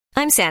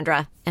I'm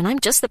Sandra, and I'm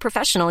just the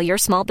professional your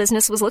small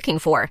business was looking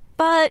for.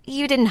 But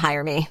you didn't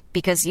hire me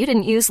because you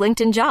didn't use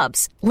LinkedIn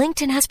Jobs.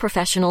 LinkedIn has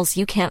professionals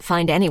you can't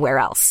find anywhere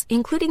else,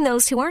 including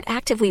those who aren't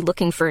actively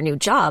looking for a new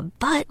job,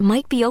 but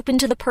might be open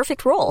to the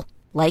perfect role,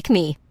 like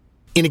me.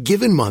 In a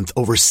given month,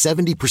 over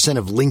 70%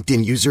 of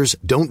LinkedIn users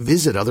don't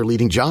visit other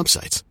leading job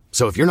sites.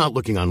 So if you're not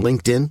looking on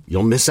LinkedIn,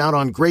 you'll miss out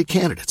on great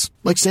candidates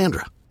like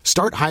Sandra.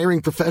 Start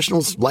hiring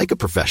professionals like a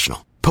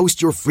professional.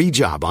 Post your free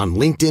job on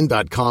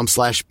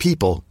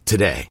linkedin.com/people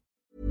today.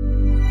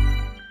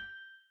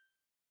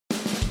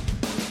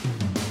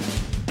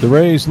 The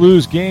Rays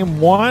lose Game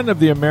 1 of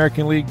the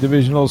American League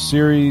Divisional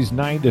Series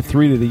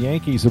 9-3 to the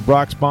Yankees. The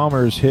Bronx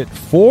Bombers hit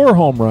 4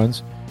 home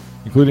runs,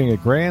 including a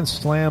grand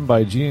slam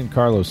by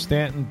Giancarlo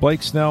Stanton.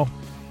 Blake Snell,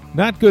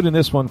 not good in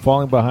this one,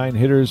 falling behind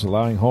hitters,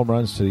 allowing home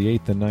runs to the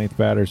 8th and 9th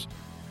batters.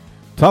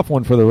 Tough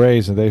one for the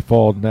Rays, and they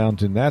fall down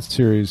in that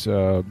series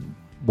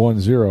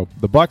 1-0.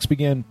 The Bucks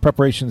began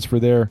preparations for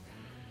their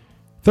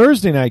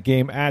Thursday night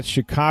game at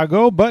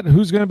Chicago, but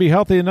who's going to be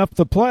healthy enough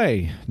to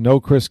play?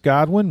 No Chris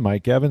Godwin,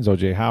 Mike Evans,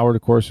 O.J. Howard,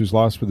 of course, who's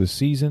lost for the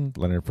season,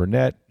 Leonard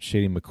Fournette,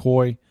 Shady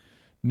McCoy.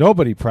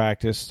 Nobody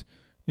practiced,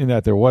 in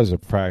that there was a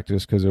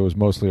practice because it was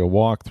mostly a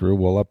walkthrough.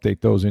 We'll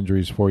update those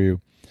injuries for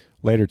you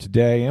later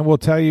today, and we'll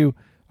tell you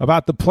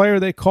about the player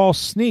they call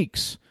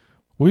Sneaks.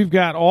 We've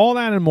got all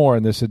that and more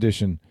in this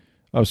edition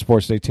of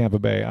Sports Day Tampa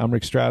Bay. I'm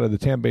Rick Stroud of the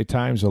Tampa Bay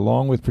Times,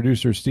 along with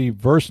producer Steve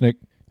Versnick.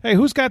 Hey,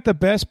 who's got the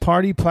best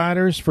party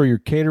platters for your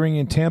catering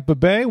in Tampa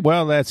Bay?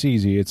 Well, that's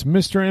easy. It's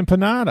Mr.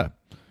 Empanada.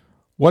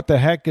 What the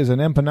heck is an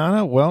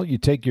empanada? Well, you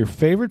take your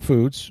favorite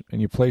foods and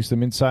you place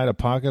them inside a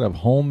pocket of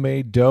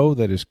homemade dough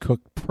that is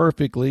cooked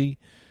perfectly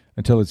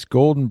until it's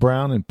golden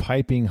brown and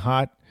piping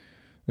hot.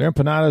 Their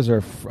empanadas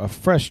are a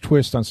fresh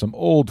twist on some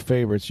old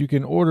favorites. You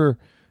can order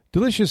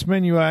delicious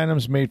menu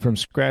items made from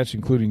scratch,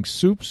 including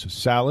soups,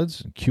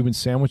 salads, and Cuban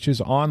sandwiches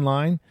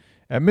online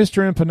at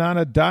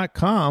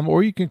MrEmpanada.com,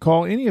 or you can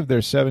call any of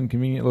their 7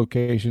 convenient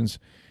locations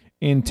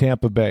in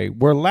Tampa Bay.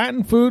 Where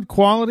Latin food,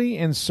 quality,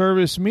 and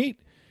service meet,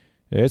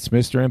 it's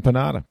Mr.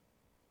 Empanada.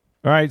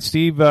 All right,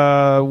 Steve,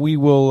 we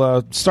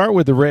will start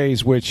with the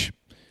Rays, which,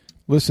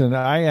 listen,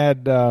 I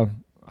had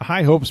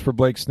high hopes for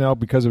Blake Snell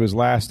because of his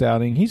last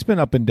outing. He's been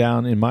up and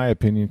down, in my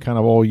opinion, kind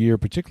of all year,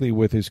 particularly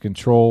with his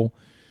control,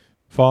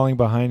 falling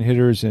behind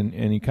hitters, and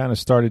he kind of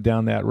started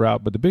down that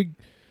route. But the big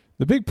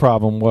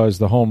problem was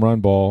the home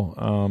run ball.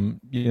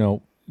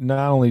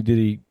 Not only did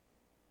he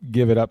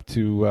give it up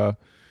to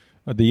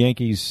the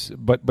Yankees,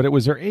 but it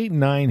was their 8 and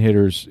 9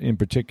 hitters in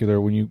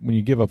particular. When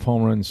you give up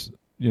home runs,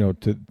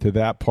 to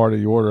that part of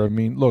the order. I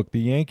mean, look,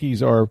 the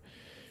Yankees are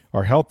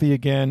healthy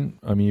again.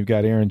 I mean, you've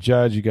got Aaron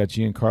Judge, you got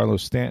Giancarlo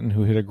Stanton,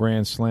 who hit a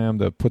grand slam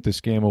to put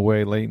this game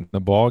away late in the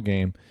ball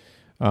game.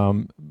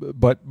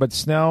 But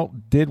Snell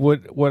did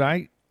what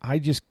I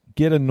just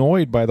get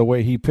annoyed by the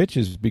way he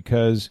pitches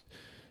because,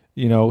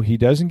 he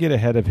doesn't get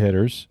ahead of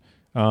hitters.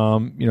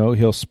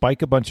 He'll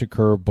spike a bunch of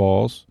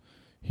curveballs.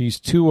 He's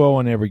 2-0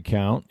 on every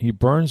count. He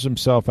burns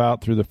himself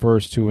out through the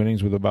first 2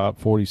 innings with about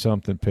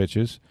 40-something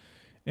pitches.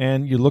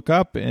 And you look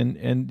up and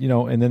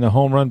then the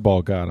home run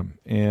ball got him.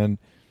 And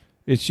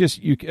it's just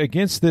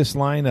against this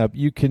lineup,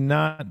 you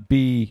cannot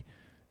be,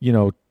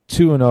 2-0,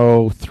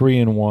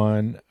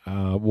 3-1,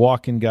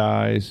 walking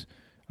guys.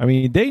 I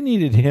mean, they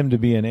needed him to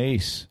be an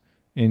ace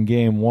in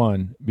Game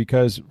 1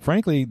 because,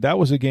 frankly, that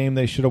was a game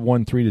they should have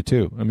won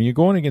 3-2. I mean, you're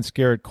going against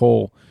Garrett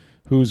Cole,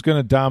 who's going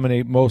to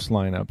dominate most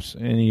lineups,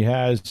 and he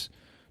has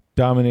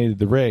dominated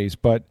the Rays.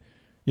 But,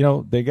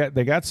 they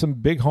got some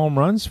big home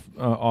runs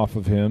off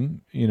of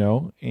him,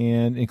 and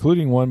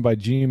including one by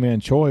Ji-Man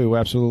Choi, who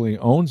absolutely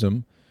owns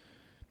him.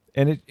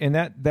 And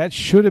that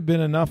should have been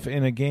enough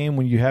in a game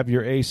when you have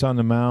your ace on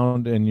the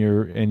mound and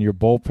your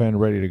bullpen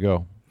ready to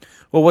go.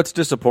 Well, what's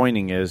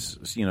disappointing is,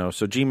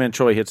 so Ji-Man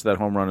Choi hits that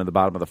home run in the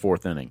bottom of the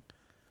 4th inning.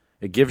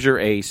 It gives your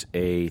ace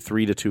a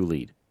 3-2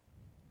 lead.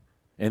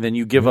 And then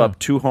you give up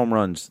 2 home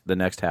runs the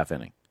next half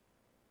inning.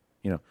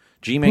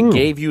 Ji-Man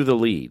gave you the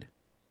lead,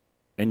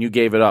 and you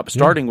gave it up,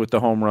 starting with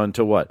the home run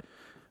to what?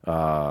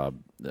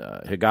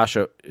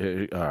 Higashi,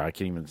 I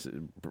can't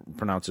even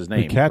pronounce his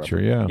name. The catcher,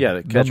 yeah. Yeah,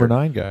 the catcher. Number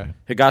 9 guy.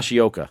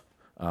 Higashioka.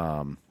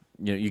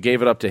 You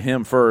gave it up to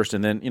him first,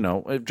 and then,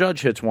 if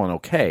Judge hits one,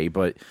 okay,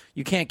 but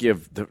you can't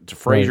give to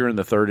Frazier in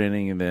the 3rd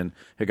inning and then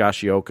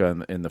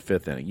Higashioka in the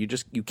 5th inning. You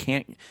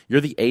can't.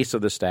 You're the ace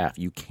of the staff.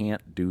 You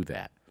can't do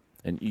that.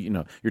 And,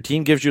 your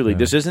team gives you a lead.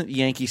 This isn't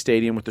Yankee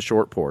Stadium with the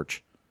short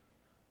porch.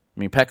 I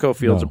mean, Petco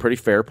Field's a pretty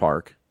fair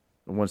park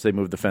once they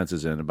moved the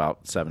fences in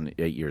about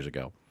 7-8 years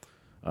ago.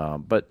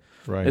 But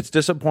it's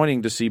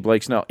disappointing to see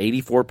Blake Snell,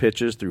 84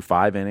 pitches through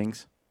 5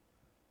 innings.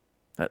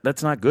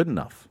 That's not good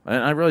enough.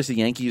 And I realize the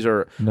Yankees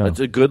it's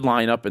a good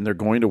lineup, and they're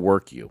going to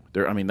work you.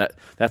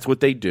 That's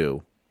what they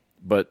do.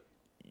 But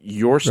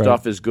your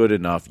stuff is good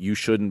enough. You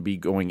shouldn't be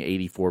going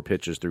 84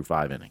 pitches through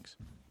 5 innings.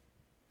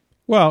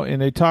 Well,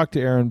 and they talked to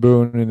Aaron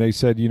Boone, and they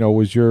said,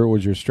 was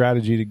your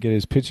strategy to get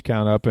his pitch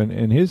count up?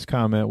 And his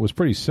comment was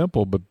pretty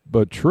simple,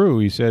 but true.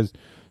 He says,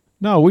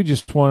 no, we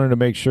just wanted to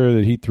make sure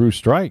that he threw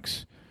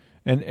strikes.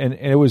 And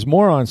it was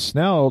more on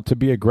Snell to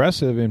be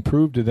aggressive and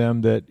prove to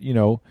them that,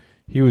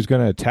 he was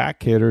going to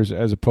attack hitters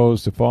as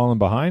opposed to falling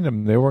behind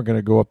them. They weren't going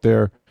to go up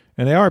there.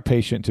 And they are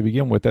patient to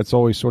begin with. That's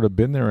always sort of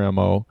been their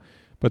MO.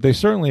 But they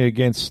certainly,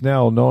 against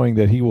Snell, knowing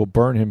that he will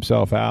burn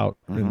himself out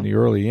in the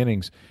early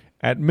innings,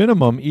 at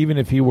minimum, even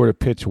if he were to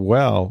pitch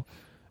well,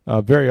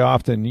 very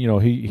often,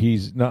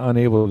 he's not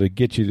unable to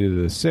get you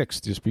to the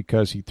sixth just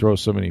because he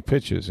throws so many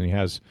pitches and he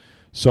has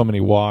so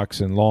many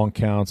walks and long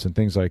counts and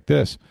things like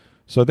this.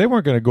 So they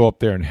weren't going to go up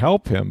there and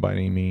help him by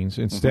any means.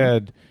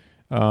 Instead,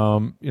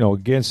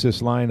 against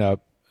this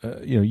lineup,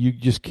 you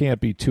just can't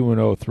be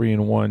 2-0,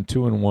 3-1,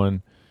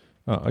 2-1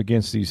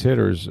 against these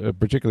hitters,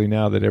 particularly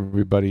now that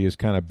everybody is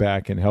kind of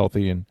back and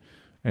healthy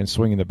and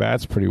swinging the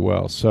bats pretty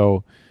well.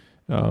 So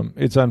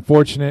it's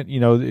unfortunate.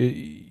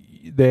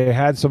 They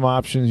had some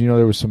options.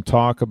 There was some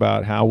talk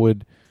about how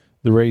would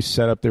the Rays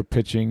set up their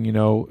pitching,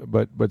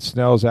 but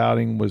Snell's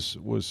outing was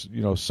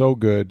so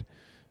good,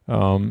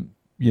 in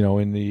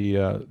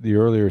the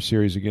earlier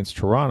series against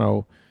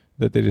Toronto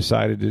that they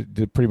decided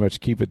to pretty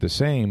much keep it the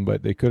same.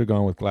 But they could have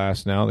gone with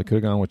Glasnow. They could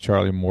have gone with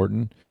Charlie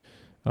Morton.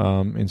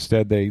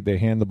 Instead, they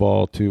hand the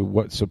ball to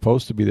what's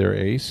supposed to be their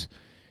ace,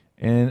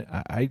 and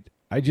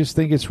I just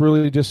think it's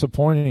really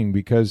disappointing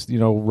because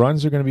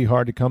runs are going to be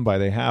hard to come by.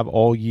 They have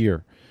all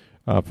year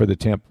for the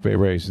Tampa Bay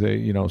Rays.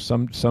 They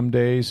some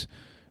days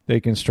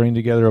they can string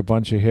together a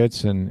bunch of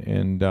hits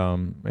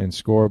and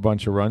score a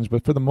bunch of runs,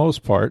 but for the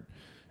most part,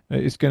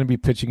 it's going to be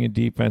pitching and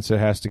defense that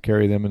has to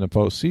carry them in the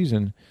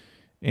postseason.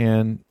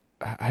 And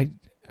I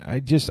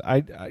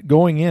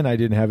going in, I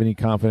didn't have any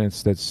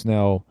confidence that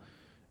Snell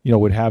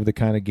would have the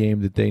kind of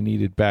game that they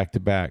needed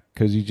back-to-back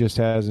because he just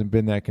hasn't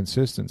been that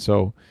consistent.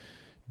 So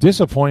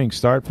disappointing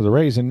start for the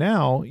Rays. And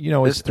now,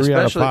 it's 3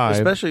 out of 5.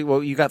 Especially,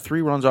 you got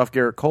 3 runs off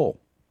Garrett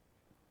Cole.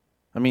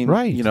 I mean,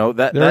 right.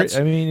 That's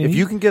if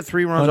you can get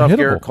 3 runs off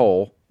Garrett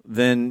Cole,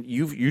 then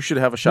you should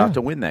have a shot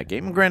to win that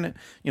game. And granted,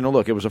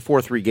 look, it was a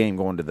 4-3 game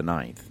going to the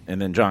 9th,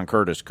 and then John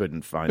Curtis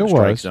couldn't find the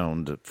strike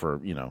zone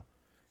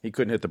he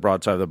couldn't hit the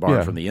broadside of the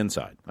barn from the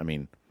inside. I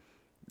mean,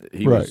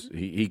 he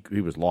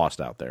was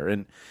lost out there,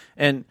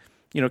 and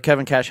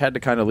Kevin Cash had to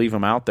kind of leave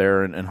him out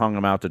there and hung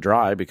him out to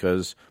dry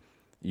because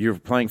you're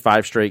playing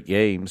 5 straight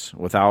games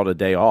without a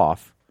day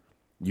off.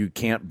 You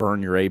can't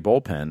burn your A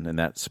bullpen in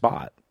that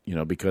spot,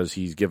 because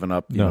he's given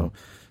up,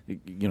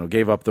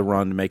 gave up the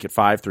run to make it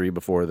 5-3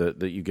 before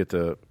that you get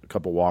a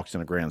couple walks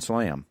and a grand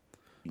slam.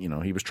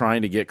 He was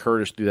trying to get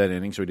Curtis through that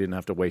inning so he didn't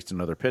have to waste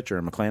another pitcher,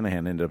 and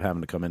McClanahan ended up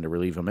having to come in to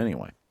relieve him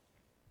anyway.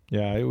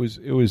 Yeah, it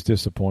was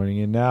disappointing,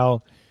 and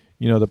now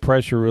the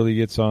pressure really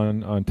gets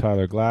on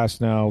Tyler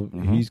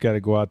Glasnow. He's got to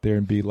go out there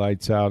and be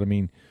lights out. I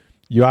mean,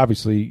 you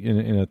obviously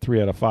in a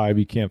 3 out of 5,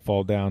 you can't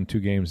fall down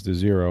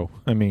 2-0.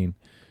 I mean,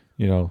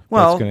 that's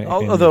going to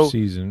end the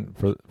season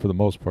for the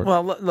most part.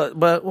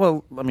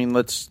 Well, I mean,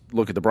 let's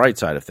look at the bright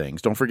side of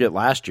things. Don't forget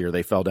last year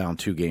they fell down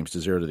 2-0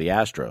 to the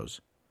Astros,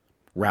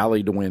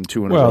 rallied to win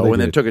 2 in a row,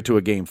 and then took it to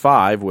a Game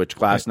 5. Which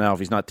Glasnow, if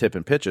he's not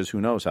tipping pitches,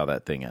 who knows how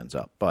that thing ends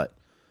up, but.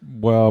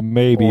 Well,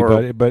 maybe, or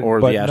the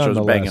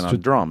Astros banging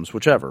on drums,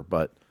 whichever,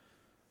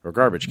 or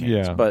garbage cans.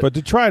 Yeah, but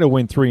to try to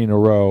win 3 in a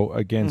row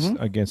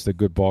against a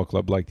good ball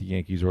club like the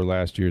Yankees or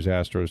last year's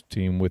Astros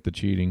team with the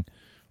cheating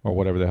or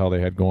whatever the hell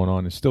they had going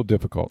on is still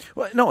difficult.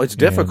 Well, no, it's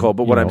difficult,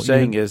 but what I'm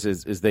saying is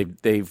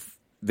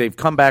they've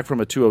come back from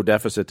a 2-0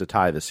 deficit to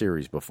tie the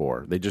series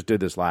before. They just did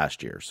this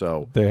last year,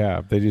 so they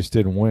have. They just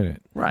didn't win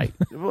it. Right.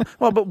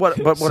 Well, but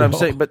what I'm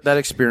saying, but that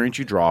experience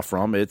you draw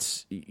from,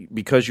 it's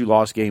because you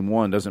lost Game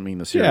 1 doesn't mean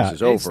the series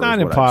is over. It's not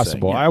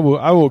impossible. Yeah.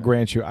 I will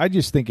grant you. I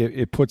just think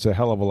it puts a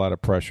hell of a lot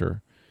of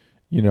pressure,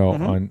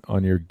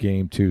 on your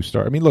Game 2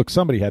 start. I mean, look,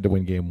 somebody had to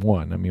win Game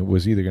 1. I mean, it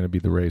was either going to be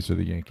the Rays or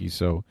the Yankees.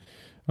 So,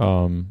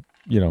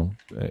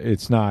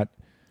 it's not.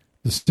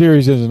 The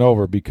series isn't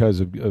over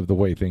because of the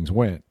way things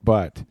went,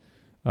 but.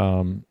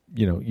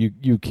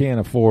 You can't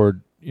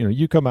afford.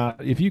 You come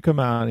out if you come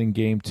out in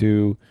Game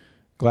 2,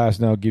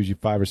 Glasnow gives you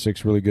 5 or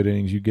 6 really good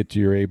innings. You get to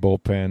your A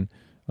bullpen.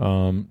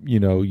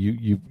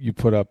 You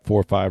put up 4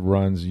 or 5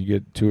 runs. You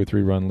get 2 or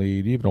 3 run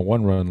lead, even a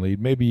 1-run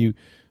lead. Maybe you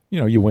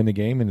win the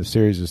game and the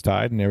series is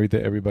tied and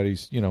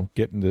everybody's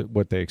getting to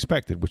what they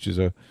expected, which is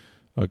a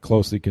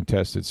closely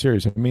contested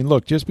series. I mean,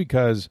 look, just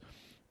because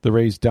the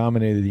Rays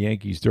dominated the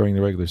Yankees during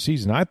the regular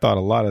season, I thought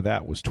a lot of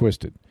that was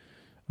twisted.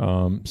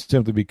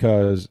 Simply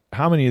because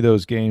how many of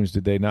those games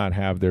did they not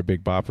have their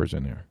big boppers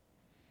in there?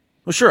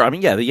 Well, sure. I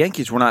mean, yeah, the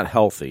Yankees were not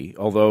healthy,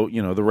 although,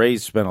 the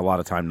Rays spent a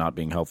lot of time not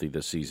being healthy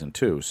this season,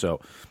 too.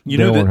 So,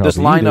 this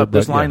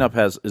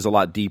lineup is a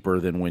lot deeper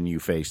than when you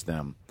faced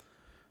them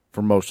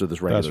for most of this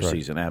regular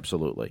season,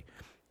 absolutely.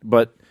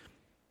 But,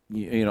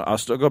 I'll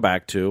still go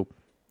back to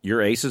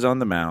your ace is on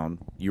the mound.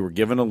 You were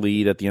given a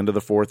lead at the end of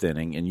the 4th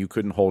inning, and you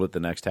couldn't hold it the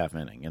next half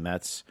inning. And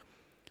that's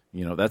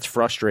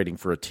frustrating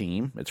for a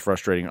team. It's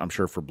frustrating, I'm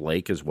sure, for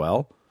Blake as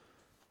well.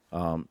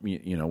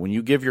 When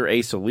you give your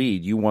ace a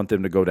lead, you want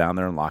them to go down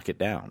there and lock it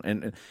down.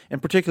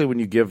 And particularly when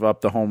you give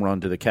up the home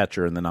run to the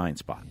catcher in the 9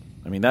 spot.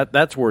 I mean,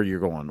 that's where you're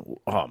going,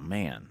 oh,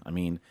 man. I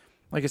mean,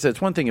 like I said,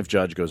 it's one thing if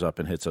Judge goes up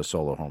and hits a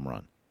solo home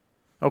run.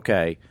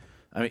 Okay.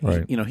 I mean,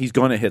 Right. he's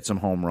going to hit some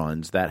home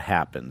runs. That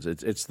happens.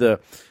 It's the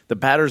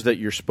batters that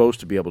you're supposed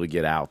to be able to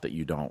get out that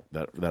you don't,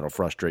 that'll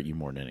frustrate you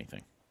more than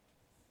anything.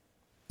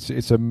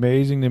 It's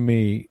amazing to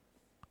me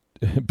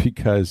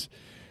because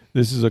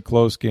this is a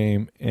close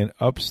game, and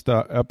up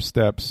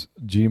steps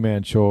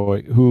Ji-Man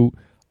Choi, who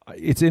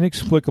it's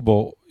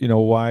inexplicable,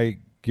 why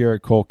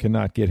Garrett Cole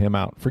cannot get him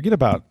out. Forget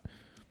about,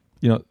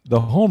 the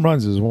home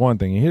runs is one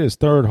thing. He hit his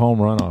third home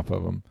run off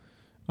of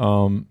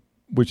him,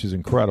 which is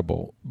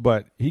incredible,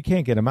 but he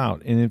can't get him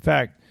out. And in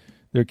fact,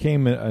 there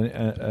came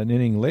an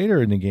inning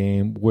later in the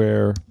game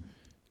where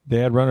they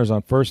had runners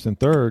on first and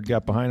third,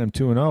 got behind him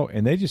 2-0,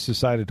 and they just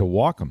decided to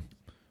walk him.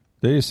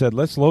 They just said,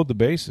 let's load the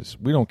bases.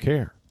 We don't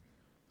care.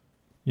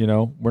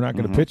 We're not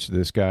going to pitch to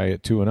this guy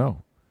at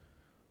 2-0.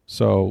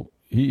 So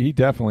he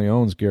definitely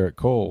owns Garrett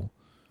Cole.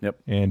 Yep.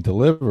 And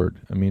delivered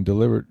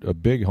a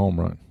big home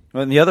run.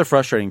 And the other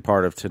frustrating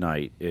part of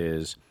tonight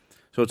is,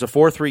 so it's a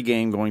 4-3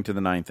 game going to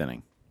the ninth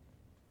inning.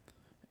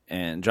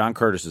 And John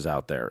Curtis is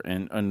out there.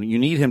 And you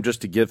need him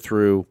just to get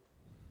through,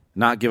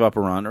 not give up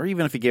a run, or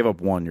even if he gave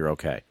up one, you're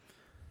okay.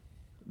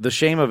 The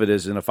shame of it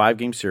is in a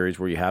 5-game series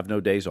where you have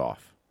no days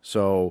off.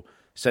 So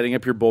setting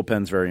up your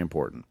bullpen is very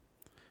important.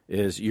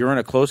 Is you're in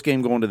a close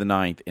game going to the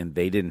ninth, and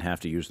they didn't have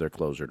to use their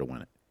closer to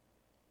win it.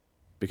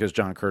 Because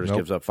John Curtis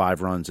gives up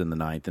 5 runs in the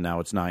ninth, and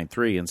now it's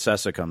 9-3, and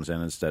Sessa comes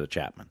in instead of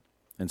Chapman.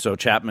 And so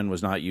Chapman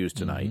was not used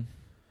tonight.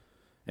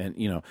 And,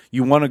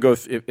 you want to go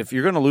if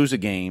you're going to lose a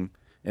game,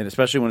 and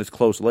especially when it's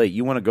close late,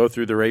 you want to go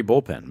through the Ray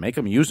bullpen. Make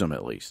them use them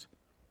at least.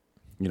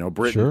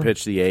 Britton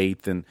pitched the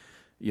 8th, and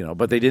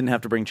but they didn't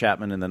have to bring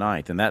Chapman in the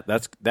ninth, and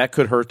that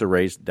could hurt the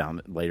Rays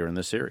down later in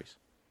this series.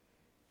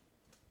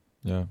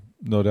 Yeah,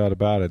 no doubt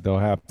about it. They'll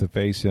have to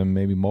face him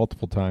maybe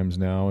multiple times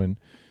now, and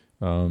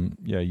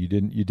you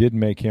didn't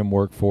make him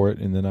work for it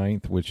in the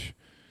ninth, which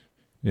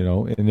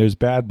and there's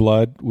bad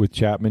blood with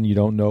Chapman. You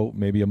don't know,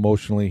 maybe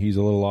emotionally he's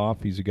a little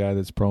off. He's a guy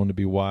that's prone to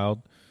be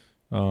wild.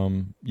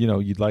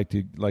 You'd like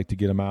to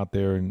get him out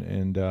there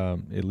and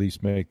at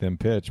least make them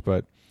pitch,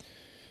 but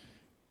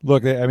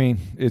look, I mean,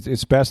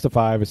 it's best of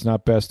 5. It's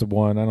not best of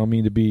 1. I don't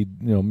mean to be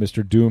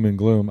Mr. Doom and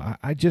Gloom.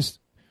 I just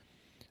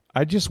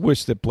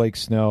wish that Blake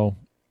Snell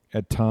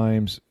at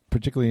times,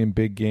 particularly in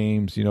big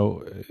games,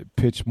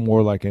 pitch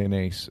more like an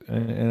ace.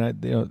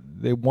 And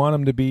they want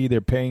him to be. They're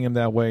paying him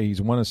that way.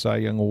 He's won a Cy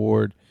Young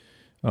Award.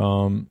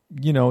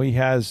 He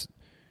has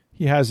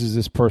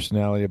this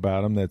personality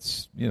about him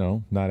that's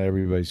not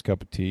everybody's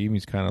cup of tea.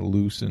 He's kind of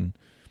loose and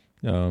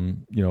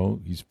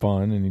he's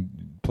fun and he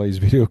plays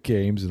video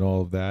games and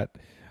all of that.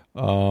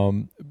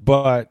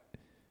 But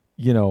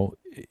you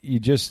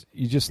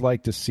just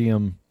like to see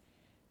him.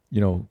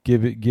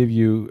 Give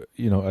you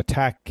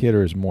attack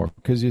hitters more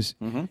because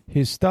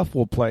his stuff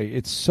will play.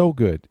 It's so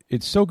good.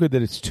 It's so good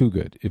that it's too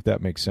good. If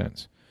that makes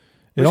sense,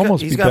 it'd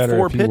almost be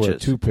better if he were a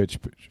 2-pitch.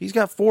 He's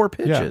got 4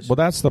 pitches. Yeah, well,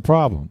 that's the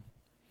problem.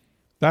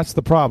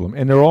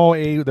 And they're all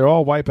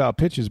wipeout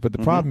pitches. But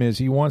the problem is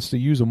he wants to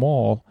use them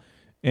all,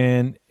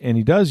 and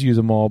he does use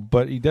them all,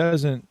 but he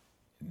doesn't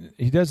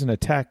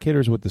attack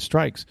hitters with the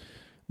strikes.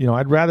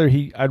 I'd rather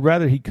he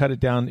cut it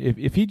down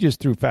if he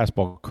just threw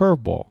fastball,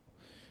 curveball.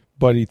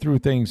 But he threw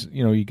things,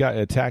 he got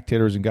attacked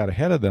hitters and got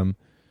ahead of them,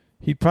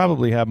 he'd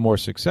probably have more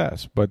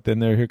success. But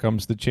then here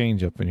comes the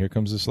changeup and here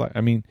comes the slide.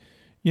 I mean,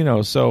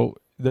 so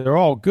they're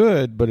all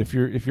good, but if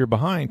you're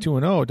behind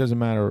 2-0, it doesn't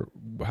matter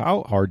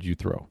how hard you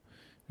throw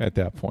at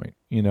that point.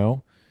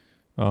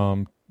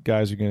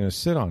 Guys are going to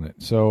sit on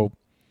it. So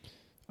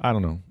I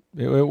don't know.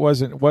 It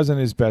wasn't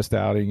his best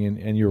outing,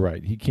 and you're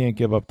right. He can't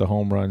give up the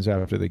home runs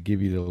after they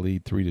give you the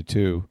lead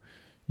 3-2.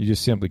 You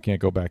just simply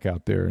can't go back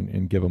out there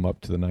and give them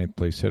up to the ninth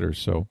place hitters.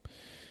 So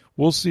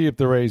we'll see if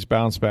the Rays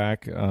bounce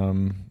back.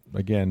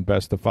 Again,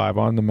 best of 5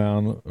 on the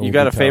mound. You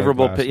got a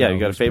favorable, you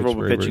got a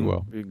favorable very, pitching.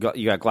 Very well.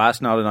 You got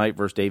Glasnow tonight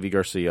versus Davy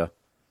Garcia.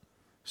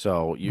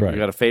 So you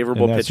got a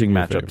favorable pitching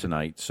matchup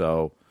tonight.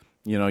 So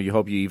you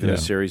hope you even the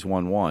series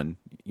 1-1.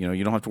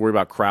 You don't have to worry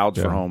about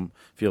crowds for home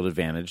field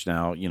advantage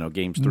now.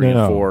 Games 3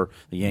 and 4,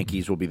 the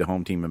Yankees will be the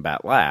home team and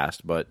bat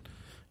last, but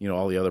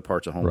all the other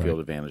parts of home field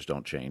advantage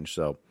don't change.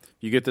 So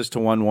you get this to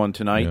 1-1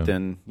 tonight,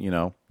 then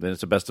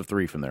it's a best of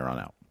 3 from there on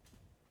out.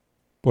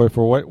 Boy,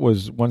 for what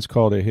was once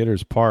called a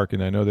hitter's park,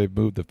 and I know they've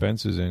moved the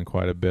fences in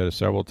quite a bit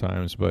several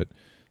times, but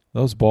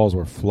those balls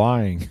were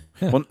flying.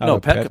 Well, no,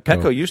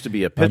 Petco used to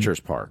be a pitcher's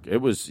park. It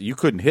was you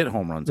couldn't hit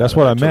home runs. That's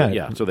what I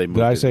meant. So they moved.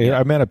 Did I say it?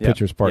 I meant a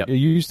pitcher's park? Yep. It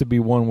used to be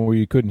one where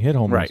you couldn't hit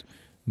home runs.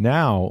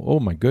 Now,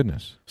 oh my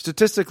goodness!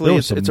 Statistically,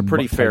 it's a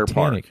pretty fair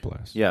park.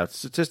 Blast. Yeah,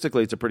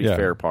 statistically, it's a pretty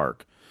fair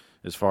park.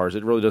 As far as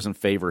it really doesn't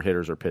favor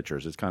hitters or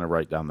pitchers, it's kind of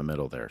right down the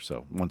middle there.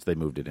 So once they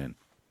moved it in,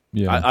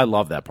 I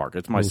love that park.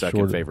 It's my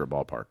second favorite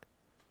ballpark.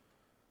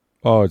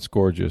 Oh, it's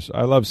gorgeous.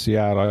 I love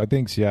Seattle. I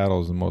think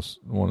Seattle is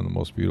one of the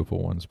most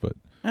beautiful ones. But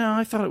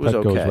I thought it was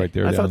okay. Right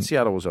there I thought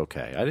Seattle was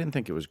okay. I didn't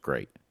think it was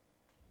great.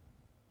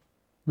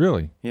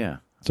 Really? Yeah.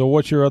 So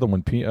what's your other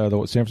one?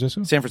 San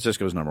Francisco? San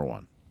Francisco is number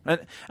 1.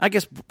 And I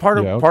guess part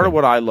of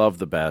what I love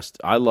the best,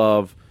 I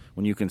love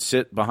when you can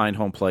sit behind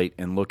home plate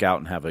and look out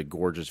and have a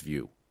gorgeous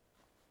view.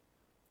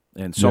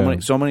 And so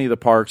many of the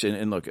parks,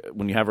 and look,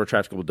 when you have a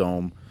retractable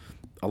dome,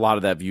 a lot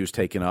of that view is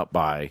taken up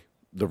by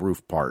the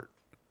roof part.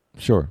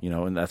 Sure.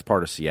 And that's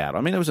part of Seattle.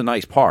 I mean, it was a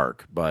nice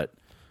park, but,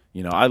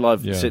 I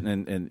love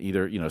sitting in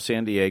either,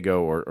 San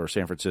Diego or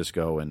San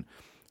Francisco, and,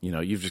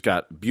 you've just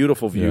got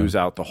beautiful views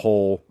out the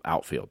whole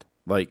outfield.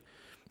 Like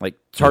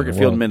Target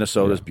Field in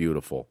Minnesota is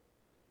beautiful,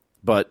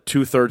 but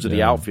 2/3 of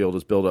the outfield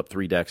is built up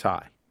 3 decks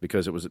high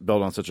because it was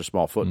built on such a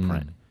small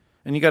footprint.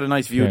 And you got a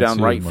nice view down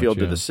right field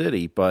to the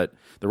city, but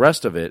the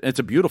rest of it, it's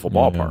a beautiful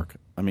ballpark.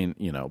 I mean,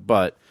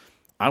 but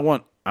I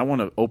want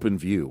an open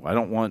view. I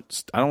don't want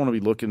to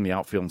be looking in the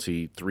outfield and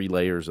see 3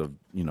 layers of,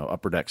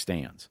 upper deck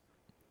stands.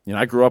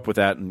 I grew up with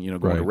that and,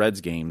 going to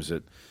Reds games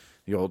at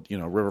the old,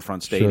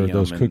 Riverfront Stadium. Sure,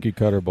 those cookie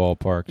cutter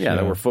ballparks. Yeah,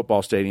 there were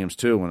football stadiums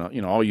too,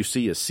 and all you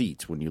see is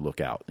seats when you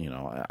look out.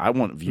 I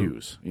want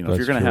views. If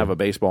you're going to have a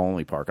baseball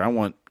only park, I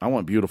want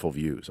beautiful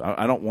views.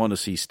 I don't want to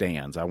see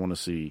stands. I want to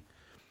see,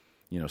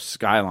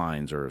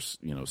 skylines or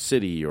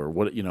city or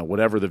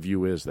whatever the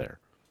view is there.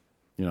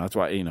 That's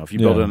why if you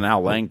build it in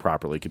Al Lang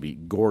properly, it could be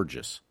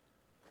gorgeous.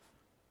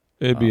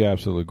 It'd be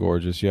absolutely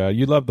gorgeous. Yeah,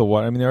 you love the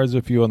water. I mean, there's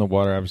a few on the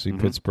water. Obviously,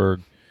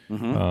 Pittsburgh.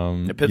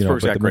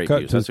 Pittsburgh's got great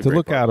views. That's a great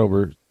look park. out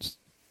over.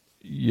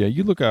 Yeah,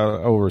 you look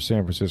out over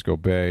San Francisco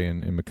Bay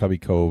and McCovey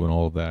Cove and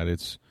all of that.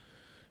 It's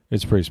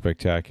pretty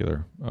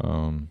spectacular,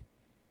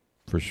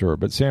 for sure.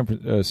 But San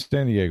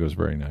Diego is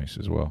very nice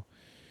as well.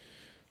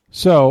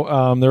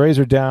 So the Rays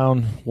are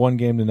down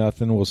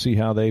 1-0. We'll see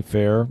how they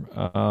fare.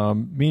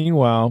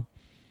 Meanwhile,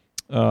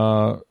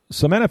 some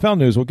NFL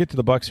news. We'll get to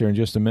the Bucs here in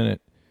just a minute.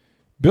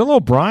 Bill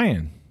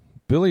O'Brien,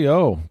 Billy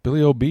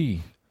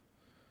O.B.,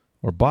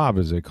 or Bob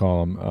as they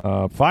call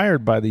him,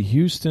 fired by the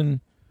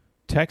Houston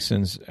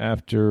Texans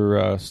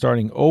after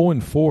starting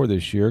 0-4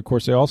 this year. Of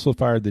course, they also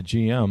fired the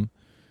GM,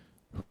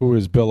 who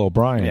is Bill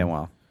O'Brien. Yeah,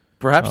 well,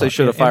 perhaps they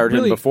should have fired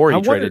him before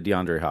he traded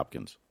DeAndre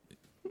Hopkins.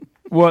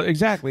 Well,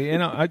 exactly,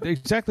 and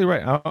exactly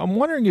right. I'm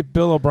wondering if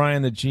Bill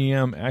O'Brien, the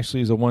GM,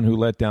 actually is the one who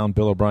let down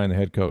Bill O'Brien, the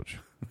head coach,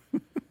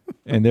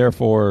 and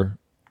therefore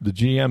the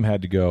GM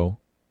had to go,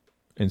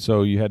 and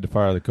so you had to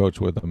fire the coach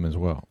with him as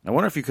well. I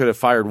wonder if you could have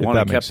fired one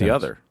and kept the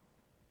other.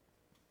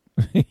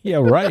 Yeah,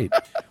 right.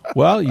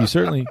 Well, you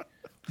certainly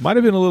might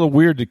have been a little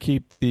weird to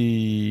keep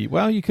you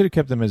could have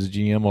kept him as a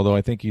GM, although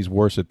I think he's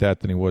worse at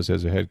that than he was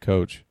as a head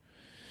coach.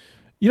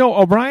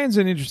 O'Brien's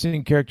an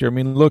interesting character. I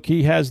mean, look,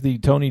 he has the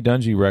Tony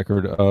Dungy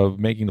record of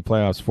making the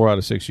playoffs 4 out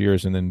of 6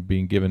 years and then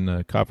being given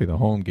a copy of the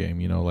home game,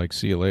 like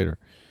see you later.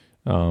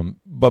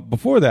 But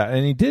before that,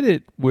 and he did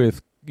it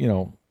with,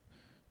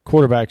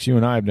 quarterbacks you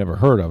and I have never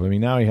heard of. I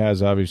mean, now he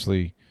has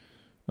obviously,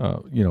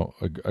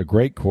 a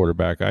great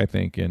quarterback, I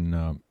think,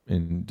 in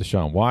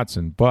Deshaun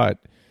Watson. But,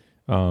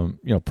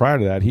 prior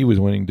to that, he was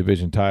winning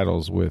division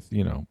titles with,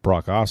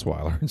 Brock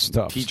Osweiler and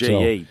stuff.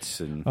 TJ Yates.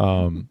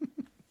 And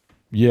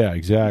yeah,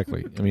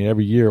 exactly. I mean,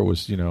 every year it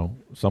was,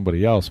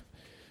 somebody else.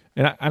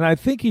 And I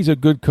think he's a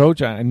good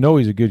coach. I know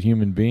he's a good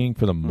human being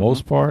for the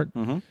most part.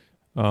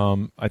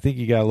 Mm-hmm. I think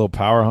he got a little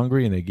power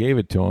hungry, and they gave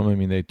it to him. I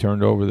mean, they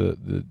turned over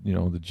the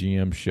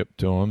GM ship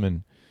to him.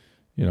 And,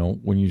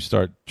 when you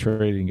start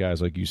trading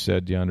guys, like you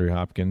said, DeAndre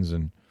Hopkins,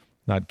 and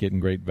not getting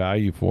great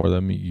value for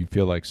them, you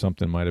feel like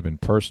something might have been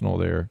personal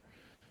there.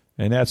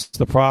 And that's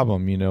the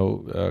problem.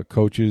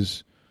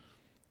 Coaches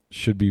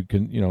should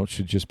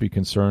just be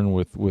concerned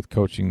with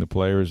coaching the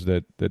players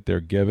that they're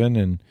given.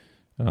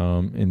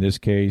 And in this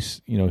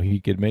case, he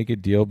could make a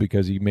deal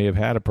because he may have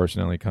had a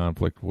personality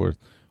conflict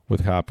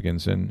with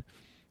Hopkins. And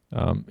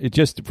it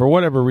just, for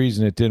whatever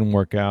reason, it didn't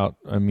work out.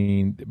 I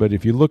mean, but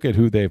if you look at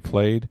who they've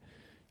played,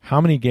 how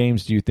many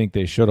games do you think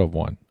they should have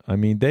won? I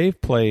mean, they've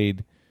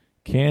played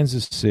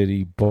Kansas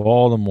City,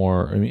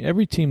 Baltimore. I mean,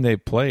 every team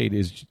they've played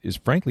is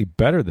frankly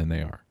better than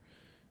they are,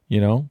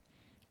 And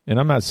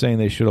I'm not saying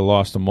they should have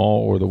lost them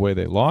all or the way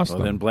they lost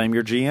them. Then blame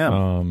your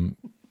GM.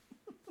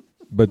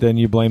 But then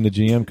you blame the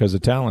GM because the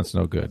talent's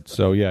no good.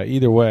 So, yeah,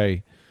 either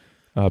way,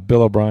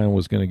 Bill O'Brien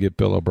was going to get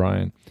Bill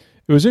O'Brien.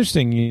 It was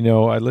interesting,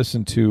 I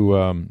listened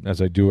to,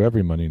 as I do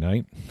every Monday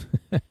night,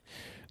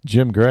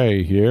 Jim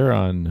Gray here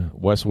on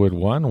Westwood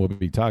One. We'll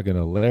be talking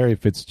to Larry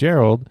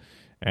Fitzgerald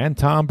and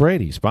Tom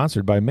Brady,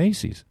 sponsored by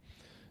Macy's.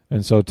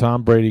 And so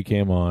Tom Brady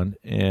came on,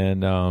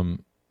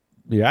 and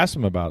he asked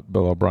him about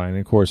Bill O'Brien.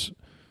 And, of course,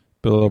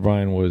 Bill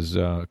O'Brien was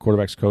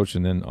quarterback's coach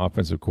and then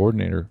offensive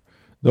coordinator.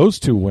 Those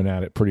two went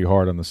at it pretty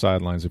hard on the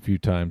sidelines a few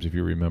times, if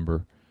you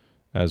remember,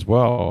 as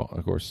well.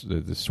 Of course,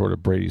 the sort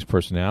of Brady's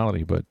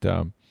personality, but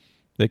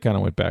they kind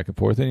of went back and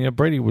forth. And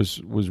Brady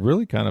was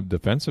really kind of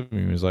defensive. I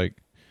mean, he was like,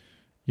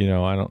 I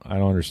don't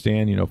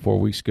understand. 4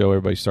 weeks ago,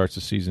 everybody starts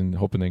the season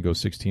hoping they go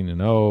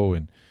 16-0,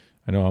 and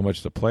I know how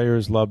much the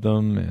players loved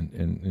them,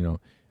 and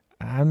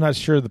I'm not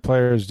sure the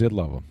players did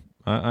love him.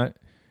 I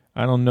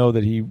don't know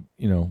that he,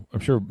 I'm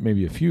sure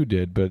maybe a few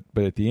did, but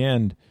at the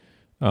end,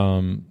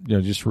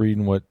 just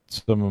reading what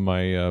some of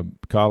my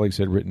colleagues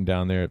had written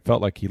down there, it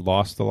felt like he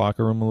lost the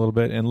locker room a little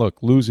bit. And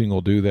look, losing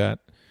will do that,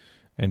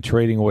 and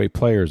trading away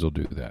players will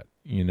do that.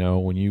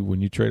 When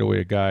you trade away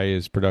a guy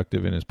as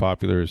productive and as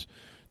popular as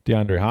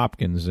DeAndre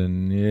Hopkins,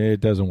 and it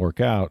doesn't work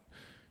out,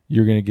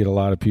 you're going to get a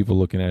lot of people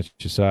looking at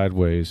you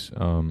sideways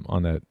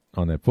on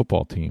that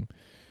football team.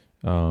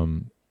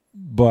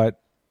 But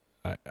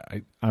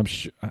I'm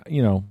sure,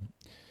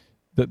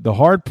 the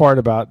hard part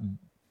about,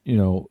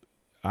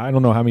 I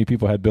don't know how many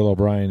people had Bill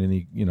O'Brien in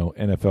the,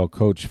 NFL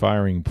coach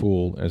firing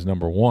pool as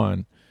number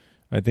one.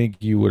 I think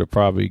you would have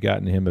probably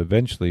gotten him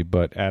eventually,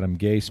 but Adam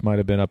Gase might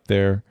have been up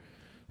there.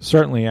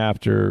 Certainly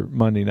after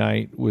Monday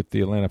night with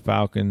the Atlanta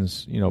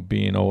Falcons,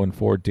 being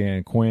 0-4,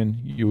 Dan Quinn,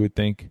 you would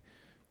think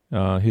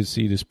his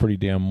seat is pretty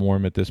damn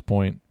warm at this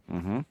point.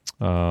 Mm-hmm.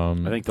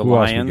 I think the who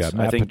else we Lions. got?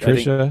 Matt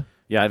Patricia.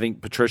 I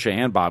think Patricia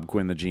and Bob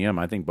Quinn, the GM,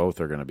 I think both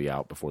are going to be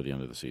out before the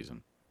end of the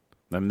season.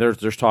 I mean,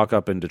 there's talk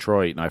up in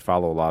Detroit, and I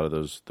follow a lot of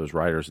those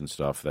writers and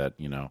stuff that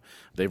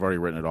they've already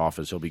written it off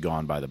as he'll be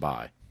gone by the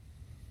bye.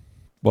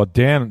 Well,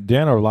 Dan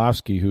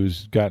Orlovsky,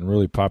 who's gotten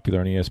really popular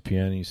on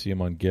ESPN, you see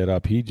him on Get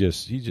Up. He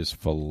just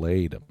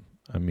filleted him.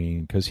 I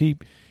mean, because he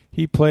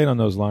played on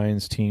those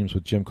Lions teams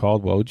with Jim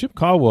Caldwell. Jim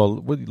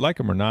Caldwell, whether you like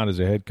him or not, as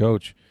a head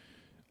coach,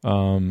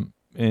 and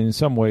in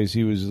some ways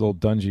he was a little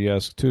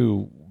Dungy-esque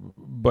too.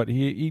 But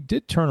he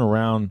did turn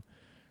around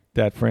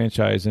that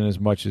franchise in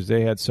as much as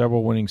they had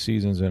several winning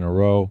seasons in a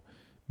row.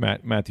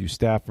 Matthew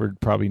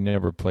Stafford probably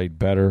never played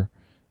better.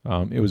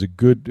 It was a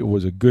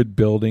good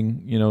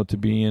building, to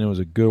be in. It was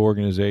a good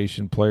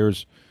organization.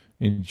 Players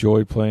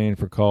enjoyed playing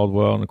for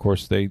Caldwell, and of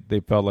course they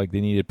felt like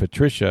they needed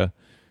Patricia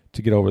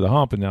to get over the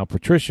hump. And now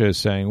Patricia is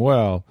saying,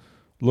 "Well,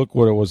 look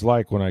what it was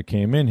like when I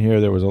came in here.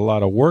 There was a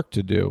lot of work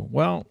to do."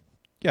 Well,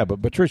 yeah,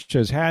 but Patricia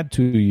has had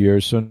 2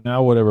 years, so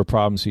now whatever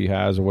problems he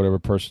has or whatever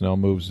personnel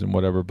moves and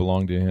whatever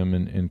belong to him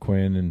and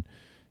Quinn, and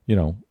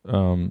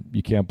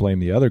you can't blame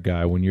the other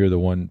guy when you're the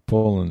one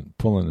pulling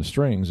the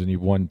strings, and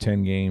you've won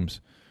 10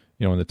 games.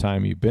 In the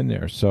time you've been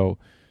there. So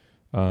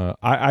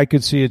I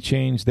could see a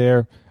change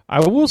there. I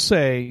will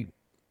say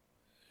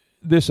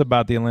this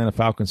about the Atlanta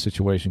Falcons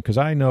situation, because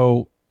I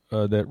know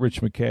that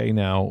Rich McKay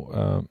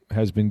now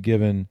has been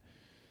given,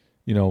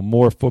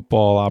 more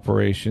football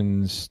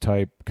operations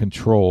type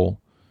control,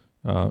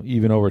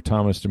 even over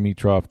Thomas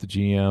Dimitroff, the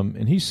GM.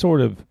 And he's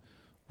sort of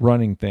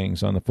running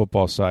things on the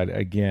football side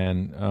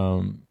again,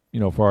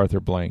 for Arthur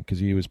Blank, because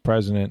he was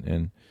president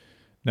and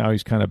now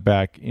he's kind of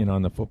back in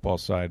on the football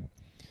side.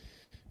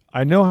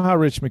 I know how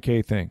Rich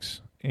McKay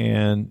thinks,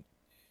 and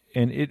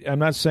I'm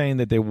not saying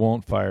that they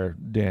won't fire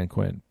Dan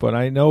Quinn, but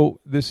I know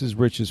this is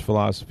Rich's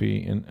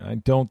philosophy, and I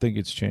don't think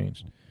it's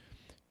changed.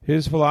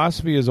 His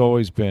philosophy has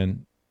always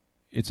been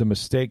it's a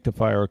mistake to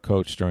fire a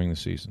coach during the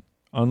season,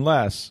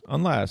 unless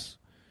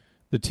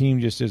the team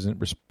just isn't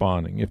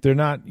responding. If they're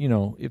not,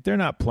 if they're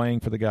not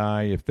playing for the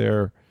guy, if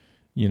they're,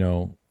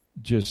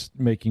 just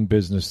making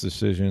business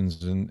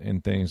decisions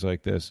and things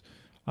like this,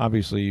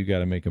 obviously you got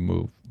to make a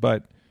move.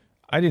 But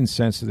I didn't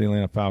sense that the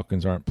Atlanta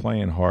Falcons aren't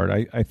playing hard.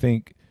 I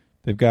think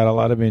they've got a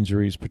lot of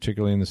injuries,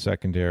 particularly in the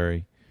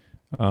secondary.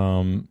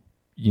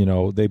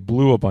 They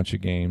blew a bunch of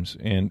games,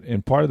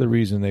 and part of the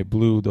reason they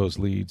blew those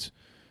leads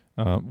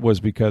was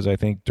because I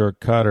think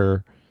Dirk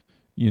Cutter,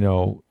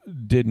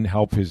 didn't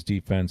help his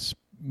defense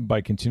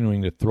by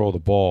continuing to throw the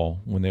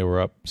ball when they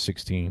were up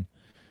 16.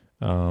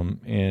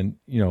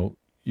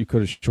 You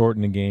could have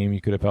shortened the game.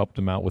 You could have helped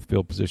them out with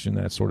field position,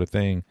 that sort of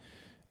thing.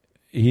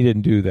 He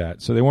didn't do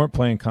that. So they weren't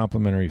playing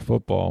complimentary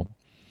football.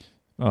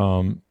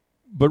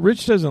 But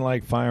Rich doesn't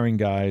like firing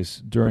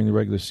guys during the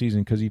regular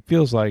season because he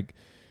feels like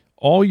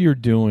all you're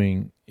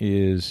doing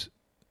is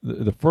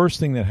the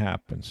first thing that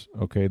happens,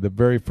 okay, the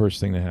very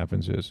first thing that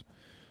happens is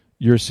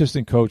your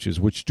assistant coaches,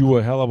 which do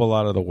a hell of a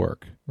lot of the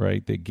work,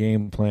 right? They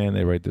game plan,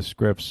 they write the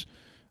scripts,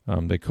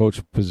 they coach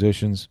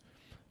positions.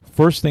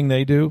 First thing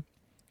they do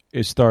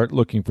is start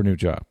looking for new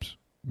jobs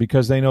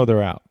because they know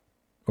they're out,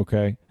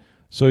 okay?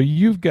 So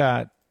you've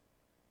got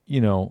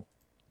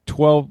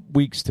 12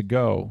 weeks to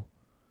go,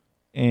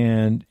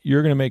 and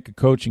you're going to make a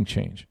coaching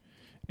change.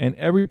 And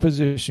every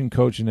position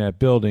coach in that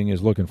building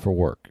is looking for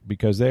work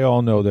because they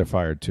all know they're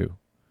fired too.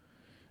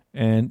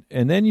 And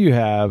then you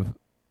have,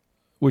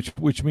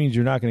 which means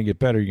you're not going to get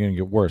better, you're going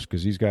to get worse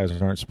because these guys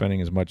aren't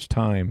spending as much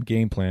time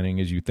game planning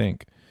as you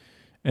think.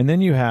 And then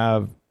you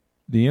have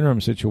the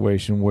interim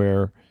situation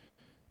where,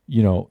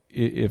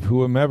 if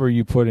whomever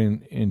you put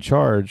in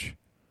charge,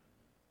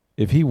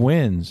 if he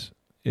wins,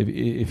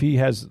 if he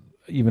has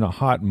even a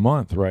hot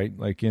month, right,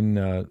 like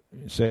in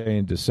say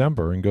in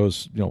December and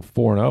goes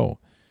 4-0,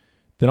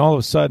 then all of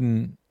a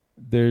sudden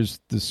there's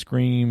the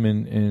scream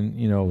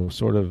and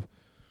sort of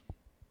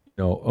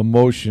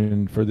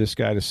emotion for this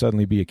guy to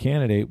suddenly be a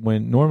candidate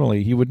when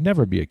normally he would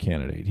never be a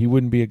candidate. He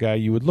wouldn't be a guy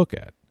you would look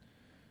at,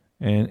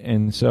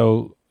 and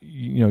so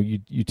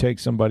you take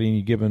somebody and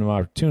you give him an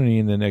opportunity,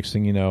 and the next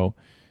thing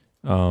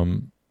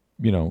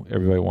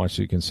everybody wants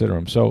you to consider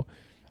him. So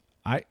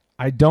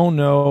I don't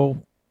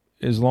know.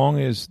 As long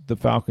as the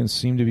Falcons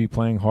seem to be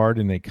playing hard,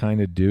 and they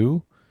kind of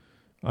do.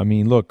 I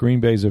mean, look, Green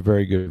Bay's a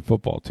very good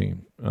football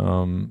team.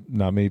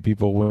 Not many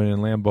people win in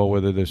Lambeau,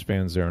 whether there's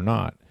fans there or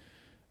not.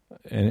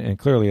 And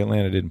clearly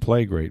Atlanta didn't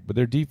play great, but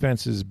their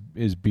defense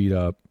is beat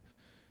up.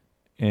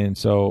 And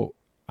so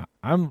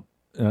I'm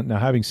now,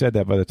 having said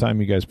that, by the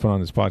time you guys put on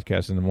this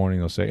podcast in the morning,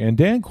 they'll say, and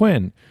Dan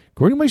Quinn,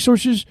 according to my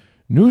sources,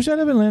 news out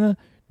of Atlanta,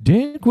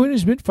 Dan Quinn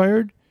has been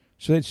fired.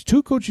 So that's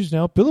 2 coaches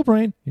now, Bill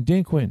O'Brien and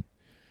Dan Quinn.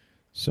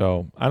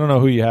 So I don't know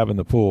who you have in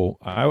the pool.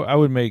 I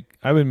would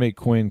make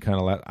Quinn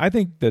kind of. I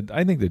think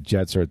the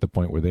Jets are at the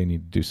point where they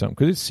need to do something,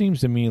 because it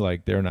seems to me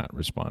like they're not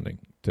responding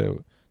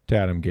to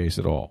Adam Gase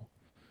at all.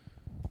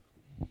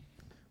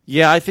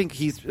 Yeah, I think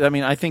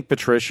I think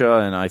Patricia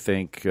and I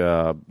think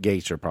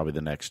Gase are probably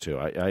the next 2.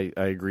 I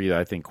agree.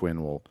 I think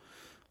Quinn will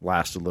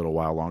last a little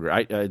while longer.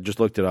 I just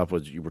looked it up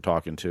as you were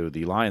talking to.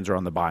 The Lions are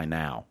on the bye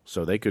now,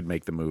 so they could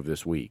make the move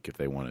this week if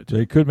they wanted to.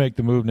 They could make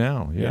the move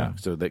now. Yeah.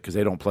 So because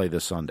they don't play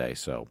this Sunday,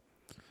 so.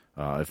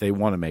 If they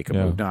want to make a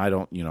move. Now, I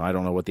don't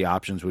know what the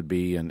options would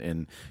be,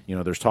 and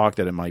there's talk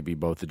that it might be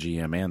both the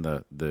GM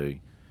and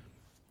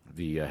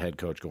the head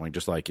coach going,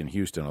 just like in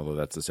Houston, although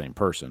that's the same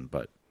person.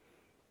 But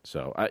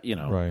so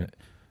right.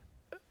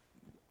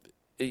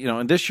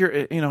 And this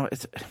year,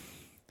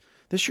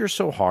 this year's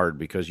so hard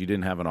because you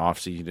didn't have an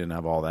offseason, you didn't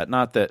have all that.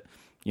 Not that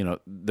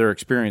they're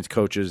experienced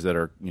coaches that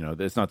are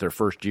it's not their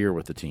first year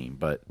with the team,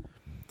 but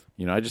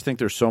I just think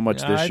there's so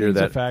much this year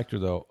that's a factor,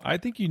 though. I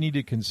think you need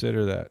to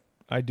consider that.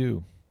 I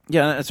do.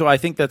 Yeah, so I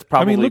think that's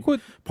probably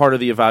part of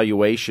the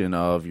evaluation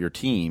of your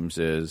teams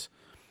is,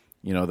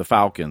 the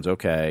Falcons,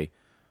 okay,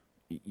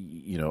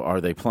 are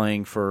they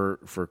playing for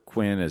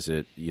Quinn? Is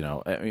it,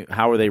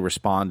 how are they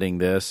responding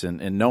this?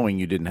 And knowing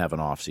you didn't have an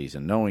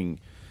offseason, knowing,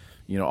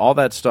 all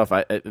that stuff,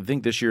 I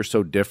think this year is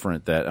so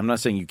different that I'm not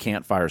saying you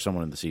can't fire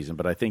someone in the season,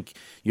 but I think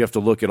you have to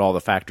look at all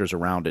the factors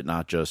around it,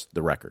 not just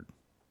the record.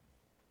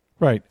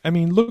 Right. I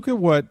mean, look at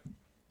what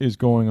is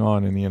going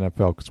on in the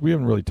NFL, because we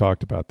haven't really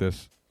talked about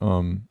this.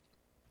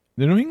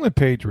 The New England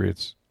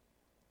Patriots,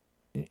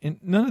 and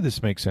none of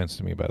this makes sense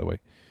to me, by the way.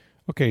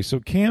 Okay,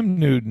 so Cam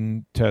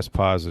Newton tests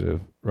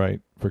positive,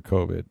 right, for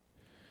COVID.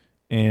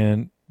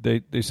 And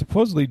they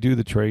supposedly do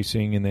the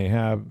tracing, and they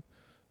have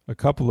a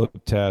couple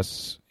of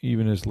tests,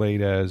 even as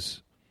late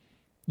as,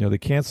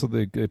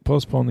 they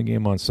postponed the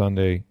game on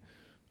Sunday.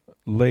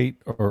 Late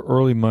or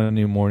early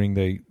Monday morning,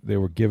 they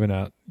were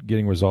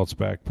getting results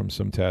back from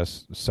some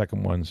tests, the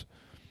second ones,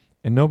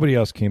 and nobody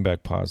else came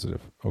back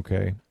positive,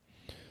 okay?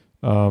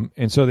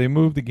 And so they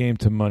moved the game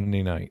to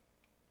Monday night,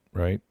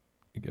 right?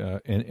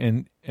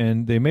 And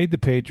they made the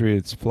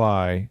Patriots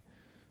fly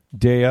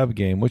day of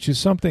game, which is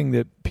something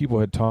that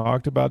people had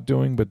talked about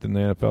doing, but then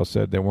the NFL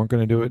said they weren't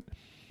going to do it.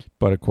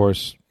 But, of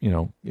course,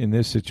 in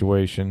this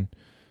situation,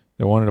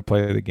 they wanted to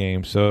play the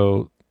game.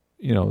 So,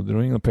 the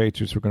New England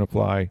Patriots were going to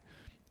fly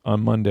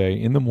on Monday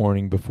in the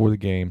morning before the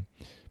game.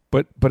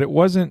 But it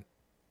wasn't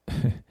 –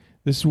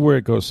 this is where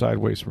it goes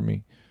sideways for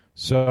me.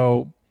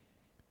 So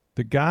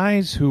the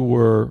guys who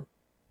were –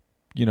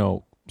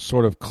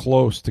 sort of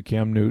close to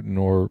Cam Newton,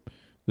 or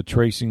the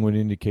tracing would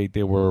indicate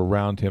they were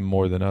around him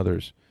more than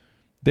others,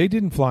 they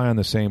didn't fly on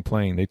the same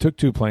plane. They took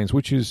 2 planes,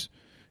 which is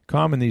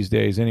common these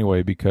days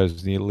anyway,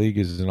 because the league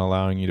isn't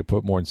allowing you to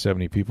put more than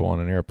 70 people on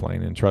an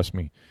airplane. And trust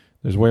me,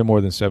 there's way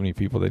more than 70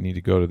 people that need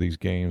to go to these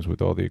games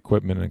with all the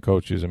equipment and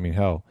coaches. I mean,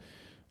 hell,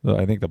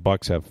 I think the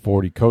Bucs have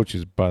 40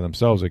 coaches by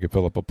themselves. They could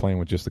fill up a plane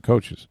with just the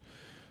coaches.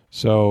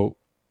 So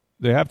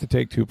they have to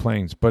take 2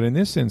 planes. But in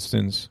this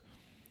instance,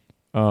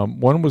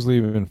 one was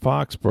leaving in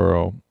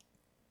Foxborough,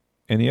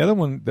 and the other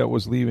one that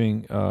was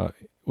leaving out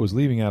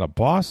of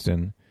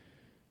Boston.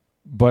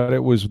 But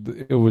it was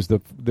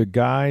the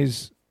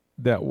guys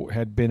that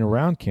had been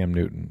around Cam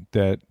Newton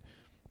that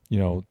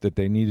that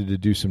they needed to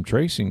do some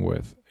tracing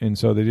with, and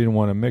so they didn't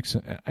want to mix.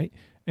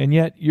 And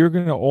yet you're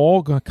going to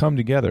all come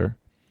together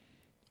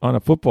on a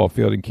football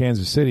field in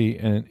Kansas City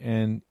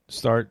and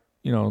start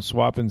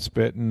swapping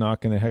spit and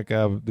knocking the heck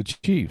out of the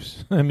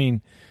Chiefs. I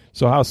mean,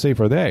 so how safe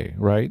are they,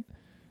 right?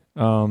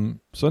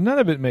 So none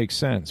of it makes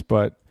sense,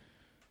 but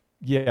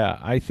yeah,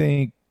 I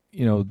think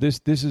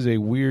this is a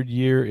weird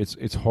year.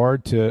 It's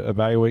hard to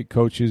evaluate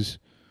coaches,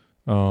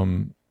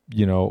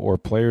 or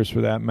players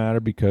for that matter,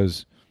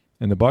 because,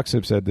 and the Bucs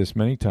have said this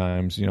many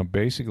times,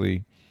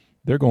 basically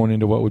they're going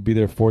into what would be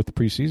their 4th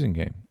preseason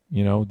game.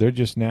 They're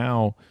just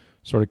now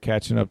sort of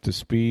catching up to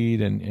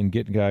speed and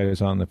getting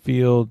guys on the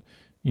field.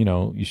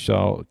 You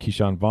saw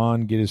Keyshawn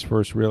Vaughn get his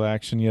first real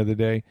action the other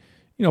day.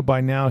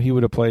 By now he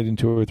would have played in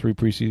 2 or 3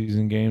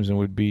 preseason games and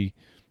would be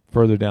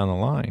further down the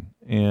line.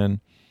 And,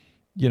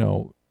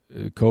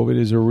 COVID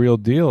is a real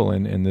deal,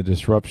 and the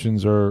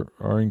disruptions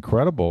are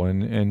incredible.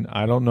 And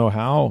I don't know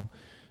how,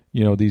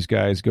 these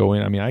guys go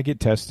in. I mean, I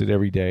get tested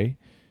every day,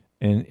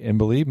 and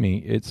believe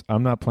me,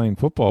 I'm not playing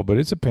football, but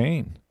it's a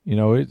pain.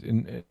 Not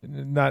in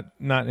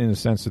the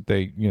sense that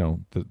they,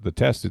 the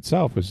test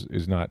itself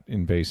is not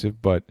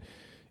invasive, but,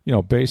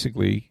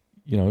 basically,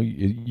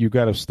 you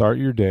got to start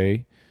your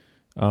day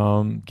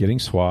getting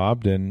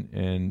swabbed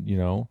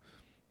and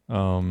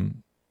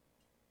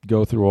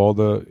go through all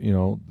the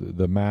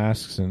the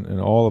masks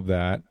and all of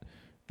that.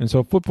 And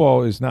so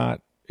football is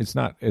not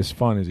as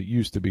fun as it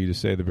used to be, to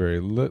say the very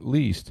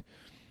least.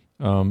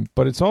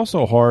 But it's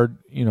also hard,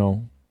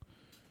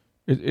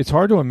 it's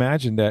hard to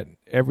imagine that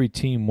every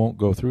team won't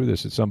go through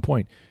this at some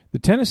point. the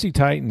Tennessee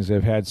Titans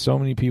have had so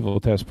many people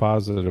test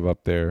positive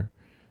up there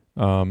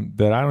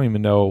that I don't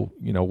even know,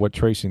 what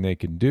tracing they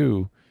can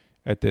do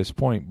at this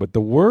point. But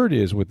the word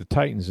is with the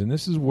Titans, and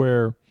this is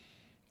where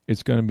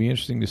it's going to be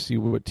interesting to see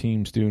what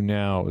teams do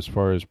now as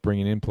far as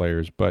bringing in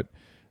players. But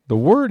the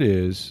word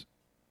is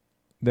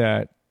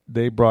that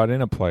they brought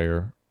in a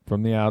player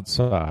from the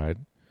outside,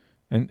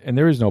 and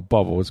there is no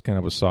bubble. It's kind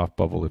of a soft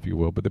bubble, if you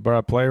will. But they brought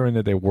a player in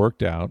that they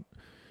worked out.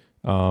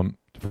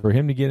 For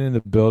him to get in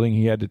the building,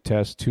 he had to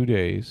test 2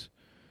 days.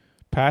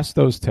 Passed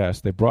those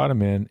tests. They brought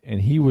him in,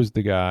 and he was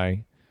the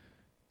guy,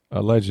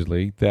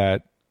 allegedly,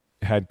 that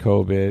had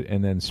COVID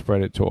and then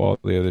spread it to all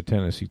the other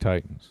Tennessee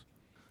Titans.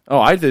 Oh,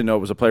 I didn't know it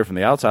was a player from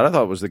the outside. I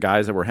thought it was the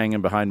guys that were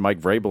hanging behind Mike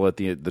Vrabel at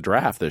the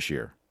draft this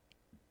year.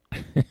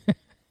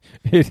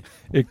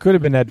 It could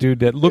have been that dude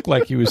that looked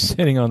like he was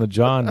sitting on the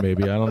john,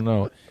 maybe. I don't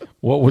know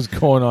what was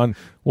going on,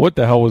 what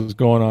the hell was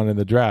going on in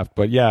the draft.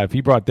 But, yeah, if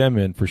he brought them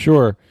in, for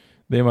sure,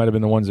 they might have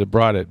been the ones that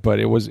brought it. But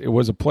it was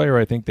a player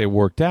I think they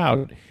worked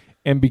out.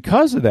 And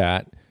because of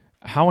that,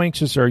 how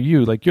anxious are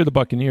you? Like, you're the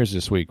Buccaneers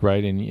this week,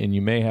 right? And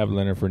you may have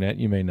Leonard Fournette,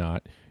 you may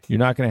not. You're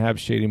not going to have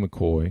Shady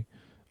McCoy.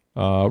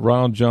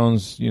 Ronald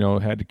Jones,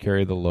 had to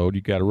carry the load.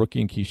 You got a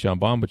rookie in Keyshawn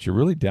Bond, but you're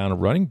really down a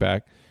running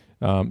back.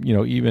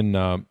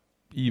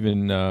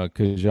 Even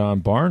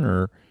Kajan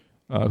Barner,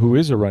 who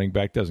is a running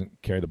back,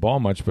 doesn't carry the ball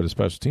much, but a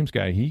special teams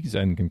guy, he's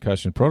in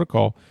concussion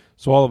protocol.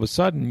 So all of a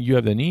sudden, you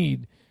have the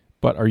need.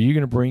 But are you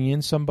going to bring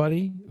in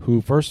somebody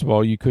who, first of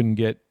all, you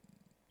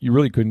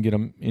really couldn't get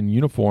him in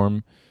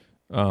uniform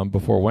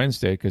before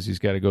Wednesday because he's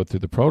got to go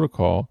through the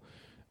protocol.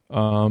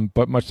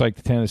 But much like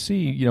the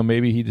Tennessee,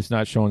 maybe he's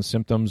not showing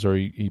symptoms, or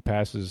he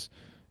passes,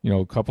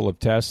 a couple of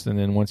tests, and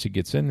then once he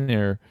gets in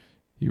there,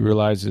 he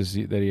realizes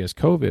that he has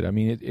COVID. I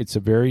mean, it's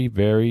a very,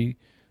 very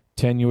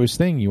tenuous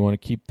thing. You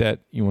want to keep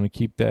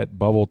that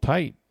bubble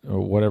tight, or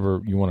whatever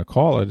you want to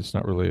call it. It's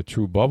not really a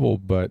true bubble,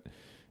 but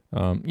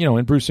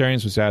and Bruce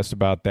Arians was asked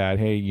about that.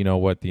 Hey, you know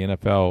what? The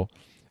NFL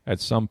at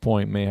some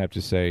point may have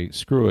to say,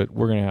 screw it.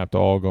 We're going to have to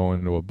all go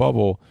into a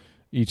bubble.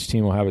 Each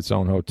team will have its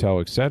own hotel,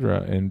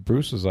 etc. And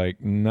Bruce was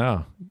like,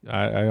 no,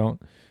 I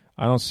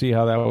don't see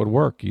how that would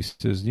work. He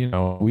says,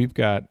 we've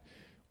got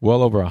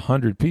well over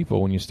 100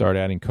 people when you start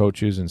adding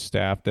coaches and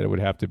staff that would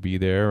have to be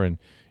there. And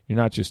you're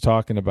not just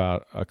talking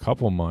about a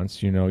couple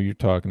months, you're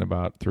talking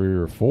about 3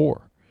 or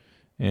 4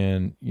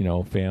 and,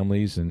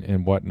 families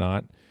and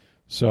whatnot.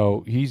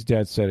 So he's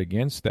dead set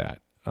against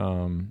that.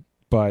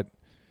 But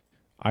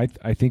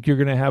I think you're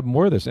going to have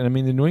more of this. And, I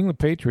mean, the New England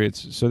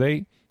Patriots, so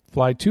they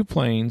fly 2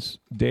 planes,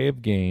 day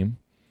of game,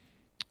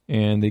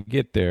 and they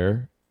get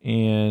there.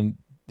 And,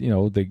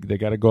 they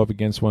got to go up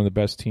against one of the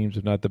best teams,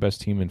 if not the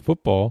best team in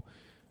football,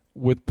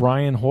 with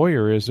Brian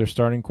Hoyer as their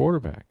starting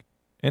quarterback.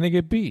 And they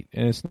get beat.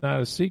 And it's not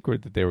a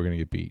secret that they were going to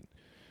get beat.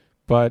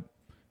 But,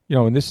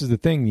 and this is the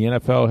thing. The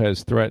NFL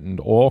has threatened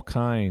all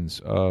kinds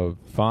of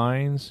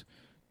fines,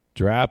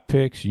 draft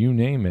picks, you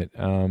name it.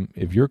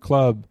 If your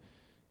club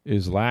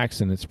is lax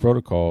in its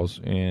protocols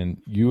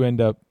and you end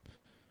up,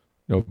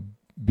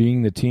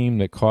 being the team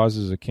that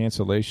causes a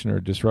cancellation or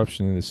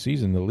disruption in the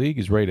season, the league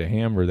is ready to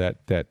hammer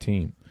that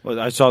team. Well,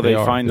 I saw they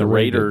fined the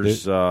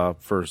Raiders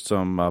for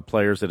some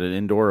players at an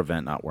indoor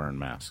event not wearing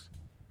masks.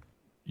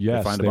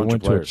 Yes, they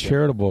went to a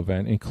charitable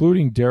event,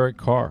 including Derek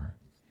Carr,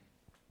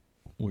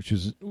 which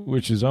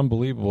is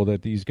unbelievable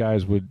that these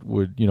guys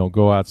would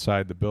go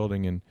outside the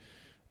building and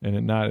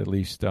not at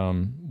least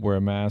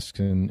wear masks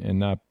and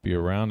not be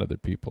around other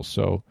people.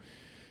 So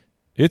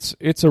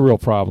it's a real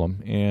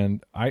problem,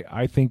 and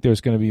I think there's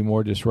going to be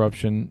more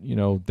disruption.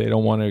 They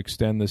don't want to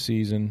extend the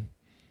season.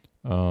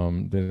 They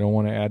don't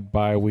want to add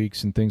bye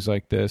weeks and things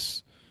like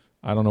this.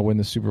 I don't know when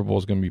the Super Bowl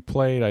is going to be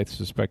played. I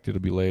suspect it'll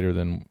be later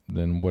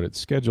than what it's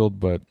scheduled,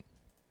 but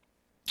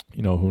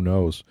who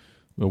knows?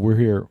 But we're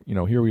here.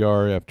 Here we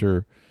are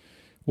after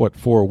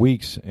 4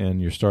 weeks,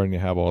 and you're starting to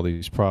have all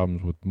these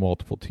problems with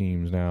multiple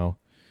teams now.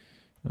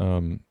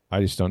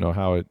 I just don't know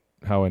how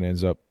it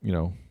ends up,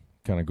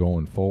 kind of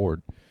going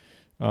forward.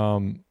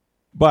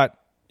 But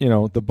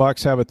the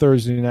Bucs have a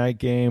Thursday night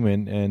game,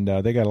 and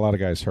they got a lot of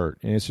guys hurt,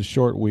 and it's a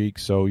short week,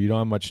 so you don't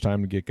have much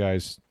time to get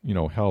guys,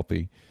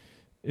 healthy.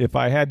 If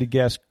I had to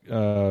guess,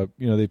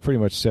 they pretty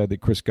much said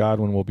that Chris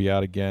Godwin will be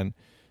out again.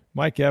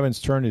 Mike Evans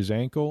turned his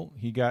ankle.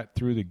 He got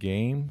through the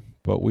game,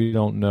 but we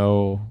don't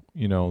know,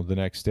 the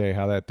next day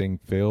how that thing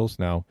feels.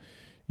 Now,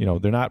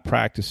 they're not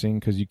practicing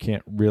because you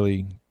can't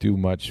really do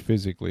much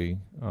physically.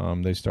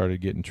 They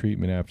started getting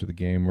treatment after the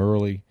game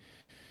early.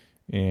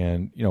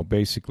 And,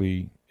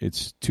 basically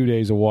it's 2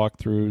 days of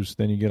walkthroughs,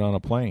 then you get on a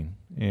plane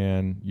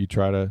and you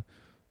try to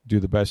do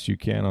the best you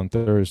can on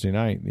Thursday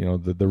night.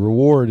 The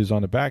reward is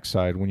on the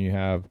backside when you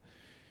have,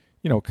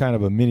 kind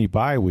of a mini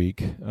bye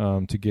week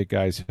to get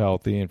guys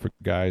healthy and for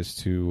guys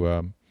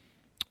to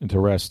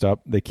rest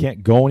up. They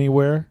can't go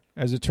anywhere,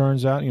 as it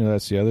turns out.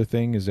 That's the other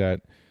thing is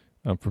that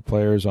for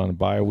players on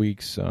bye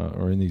weeks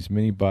or in these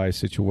mini bye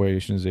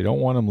situations, they don't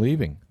want them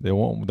leaving. They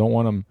don't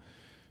want them,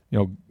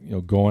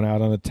 going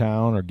out on the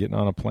town or getting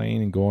on a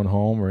plane and going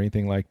home or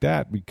anything like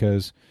that,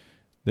 because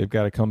they've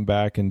got to come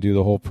back and do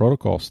the whole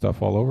protocol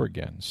stuff all over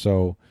again.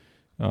 So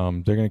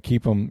they're going to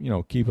keep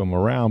him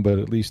around, but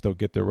at least they'll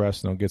get their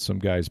rest and they'll get some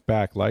guys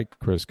back like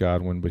Chris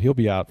Godwin. But he'll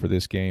be out for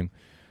this game.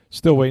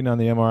 Still waiting on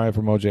the MRI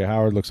from O.J.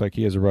 Howard. Looks like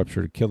he has a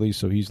ruptured Achilles,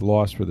 so he's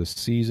lost for the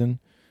season,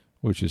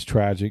 which is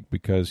tragic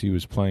because he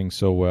was playing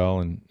so well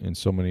and in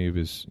so many of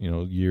his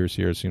years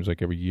here. It seems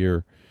like every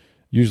year,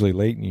 usually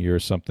late in the year,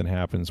 something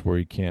happens where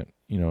he can't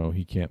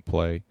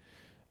play.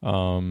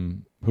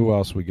 Who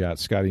else we got?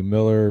 Scotty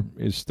Miller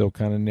is still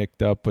kind of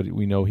nicked up, but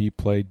we know he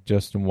played.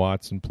 Justin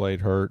Watson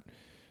played hurt.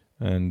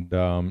 And,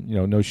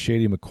 no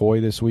Shady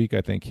McCoy this week.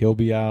 I think he'll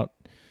be out.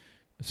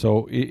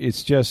 So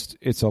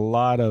it's a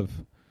lot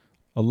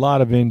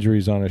of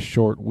injuries on a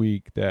short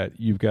week that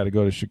you've got to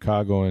go to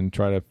Chicago and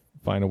try to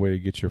find a way to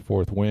get your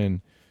fourth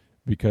win,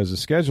 because the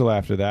schedule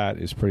after that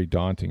is pretty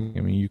daunting.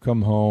 I mean, you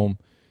come home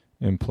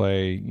and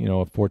play,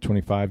 a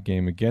 4:25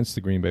 game against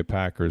the Green Bay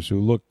Packers, who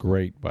look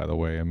great, by the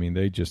way. I mean,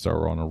 they just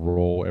are on a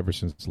roll ever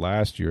since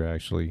last year,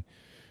 actually.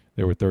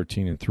 They were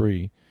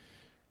 13-3.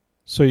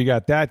 So you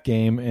got that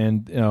game,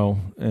 and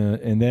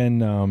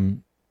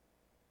then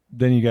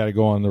you got to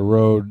go on the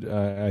road.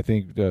 I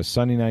think the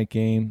Sunday night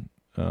game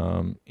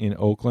in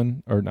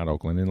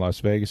Las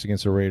Vegas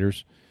against the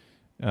Raiders.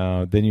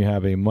 Then you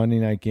have a Monday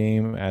night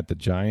game at the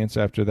Giants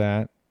after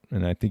that,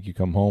 and I think you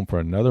come home for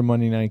another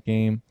Monday night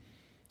game,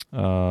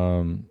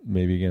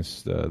 maybe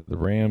against the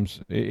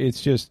Rams.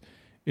 It's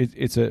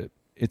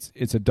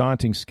a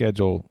daunting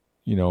schedule,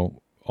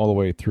 all the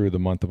way through the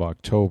month of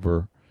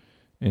October,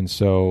 and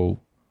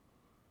so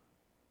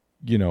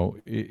you're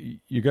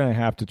going to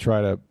have to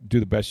try to do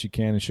the best you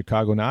can in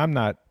Chicago. Now, I'm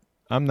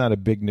not a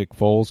big Nick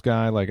Foles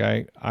guy. Like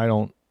I'm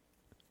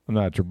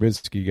not a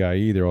Trubisky guy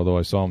either, although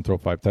I saw him throw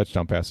 5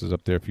 touchdown passes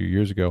up there a few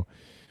years ago.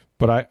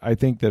 But I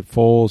think that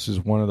Foles is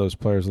one of those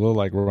players, a little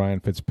like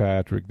Ryan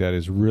Fitzpatrick, that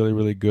is really,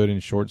 really good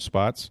in short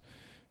spots,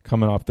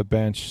 coming off the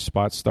bench,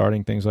 spot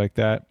starting, things like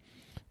that.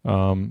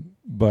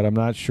 But I'm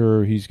not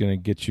sure he's going to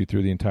get you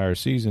through the entire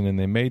season. And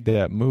they made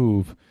that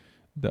move.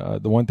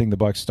 The one thing the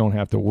Bucs don't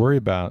have to worry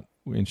about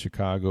in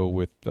Chicago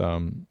with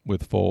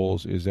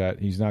Foles is that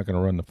he's not going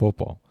to run the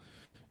football.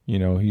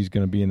 He's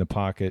going to be in the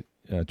pocket.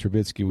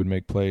 Trubisky would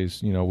make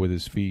plays, with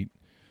his feet.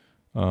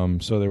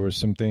 So there were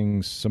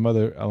some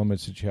other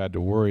elements that you had to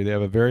worry. They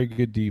have a very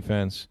good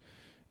defense.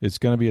 It's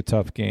going to be a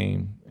tough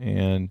game,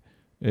 and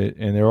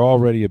they're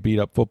already a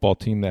beat-up football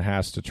team that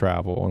has to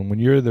travel. And when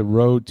you're the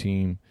road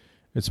team,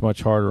 it's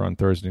much harder on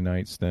Thursday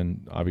nights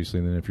than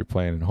if you're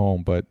playing at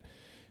home. But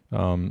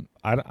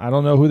I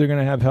don't know who they're going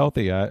to have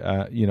healthy.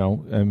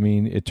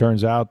 It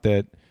turns out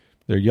that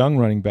their young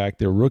running back,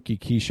 their rookie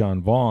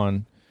Keyshawn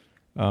Vaughn,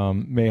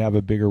 may have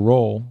a bigger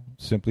role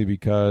simply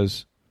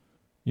because,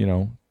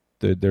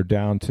 they're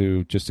down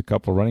to just a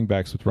couple of running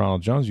backs with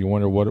Ronald Jones. You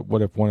wonder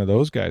what if one of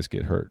those guys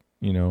get hurt,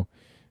 Now,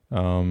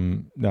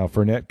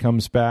 Fournette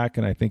comes back,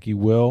 and I think he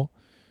will.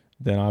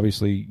 Then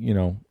obviously,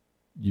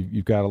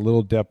 you've got a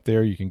little depth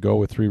there. You can go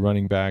with 3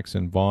 running backs,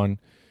 and Vaughn,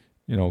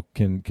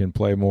 can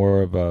play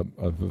more of a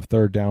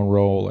third down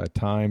role at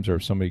times, or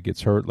if somebody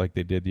gets hurt like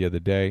they did the other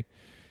day.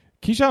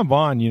 Keyshawn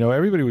Vaughn,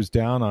 everybody was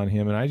down on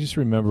him, and I just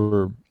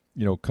remember,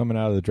 coming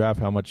out of the draft,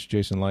 how much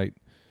Jason Light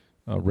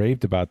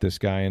raved about this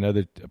guy, and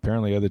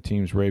apparently other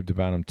teams raved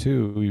about him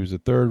too. He was a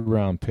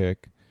 3rd-round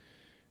pick.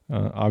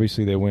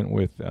 Obviously, they went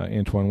with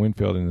Antoine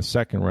Winfield in the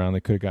 2nd round. They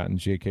could have gotten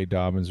J.K.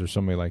 Dobbins or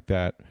somebody like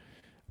that.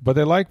 But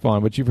they like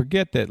Vaughn. But you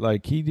forget that,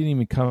 he didn't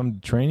even come to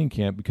training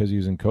camp because he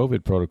was in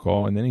COVID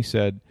protocol. And then he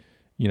said,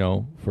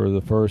 for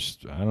the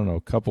first,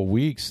 couple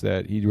weeks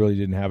that he really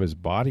didn't have his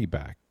body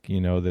back.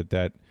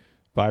 That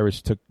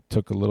virus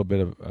took a little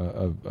bit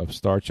of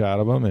starch out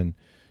of him, and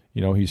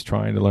he's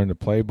trying to learn the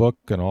playbook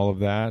and all of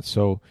that.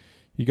 So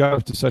he got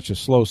up to such a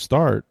slow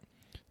start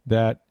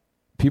that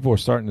people were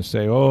starting to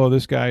say, "Oh,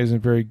 this guy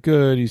isn't very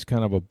good. He's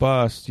kind of a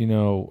bust,"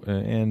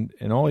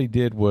 And all he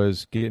did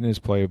was get in his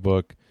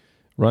playbook,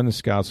 run the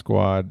scout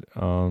squad.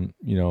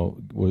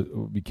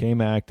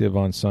 Became active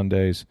on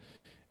Sundays.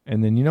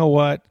 And then, you know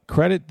what?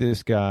 Credit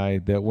this guy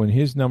that when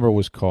his number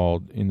was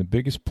called in the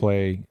biggest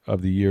play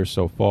of the year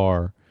so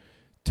far,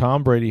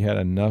 Tom Brady had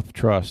enough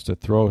trust to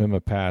throw him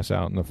a pass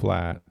out in the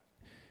flat.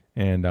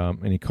 And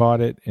he caught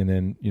it and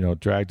then,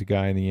 dragged the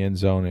guy in the end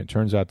zone. And it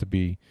turns out to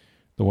be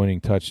the winning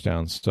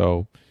touchdown.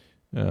 So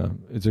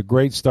it's a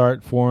great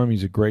start for him.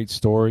 He's a great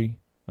story,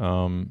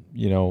 And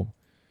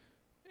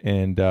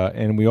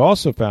we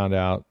also found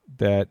out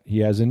that he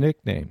has a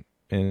nickname.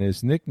 And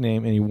his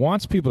nickname, and he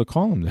wants people to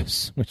call him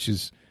this, which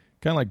is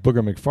kind of like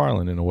Booger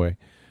McFarland in a way.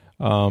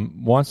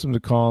 Wants them to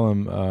call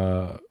him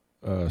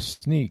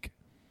Sneak.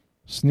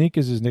 Sneak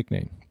is his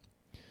nickname.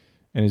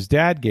 And his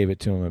dad gave it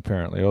to him,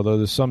 apparently, although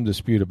there's some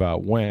dispute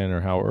about when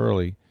or how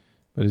early.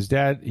 But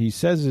he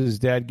says his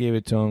dad gave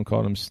it to him,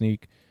 called him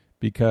Sneak,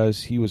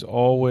 because he was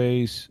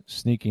always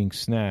sneaking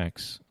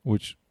snacks,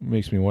 which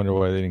makes me wonder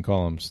why they didn't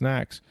call him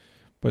Snacks.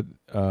 But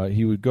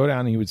he would go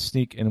down and he would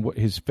sneak. And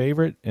his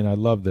favorite, and I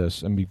love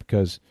this,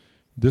 because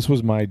this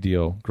was my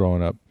deal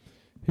growing up,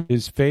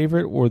 his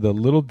favorite were the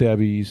Little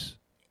Debbie's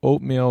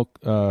oatmeal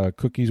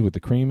cookies with the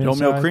cream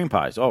inside. Oatmeal cream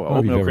pies. Oh,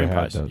 oatmeal cream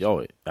pies.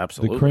 Oh,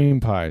 absolutely. The cream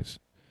pies.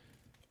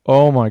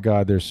 Oh my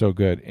God, they're so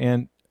good.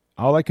 And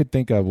all I could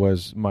think of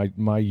was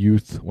my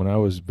youth when I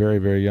was very,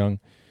 very young.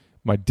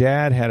 My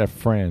dad had a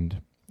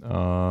friend,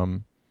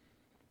 and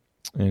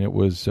it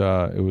was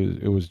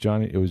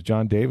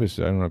John Davis.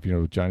 I don't know if you know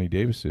who Johnny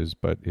Davis is,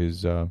 but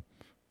his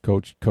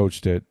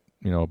coached at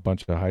a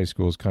bunch of high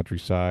schools,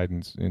 Countryside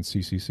and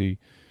CCC.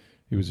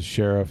 He was a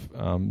sheriff,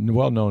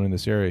 well known in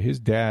this area. His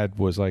dad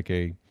was like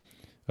a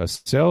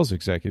sales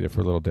executive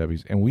for Little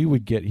Debbie's, and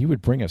he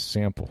would bring us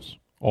samples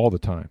all the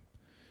time.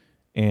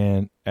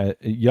 And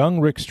young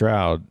Rick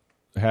Stroud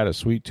had a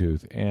sweet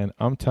tooth, and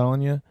I'm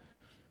telling you,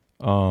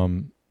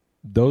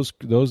 those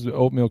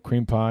oatmeal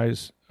cream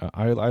pies,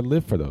 I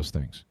live for those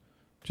things,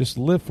 just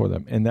live for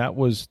them. And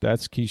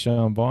that's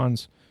Keyshawn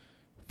Vaughn's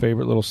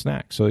favorite little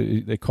snack. So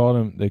they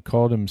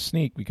called him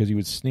Sneak because he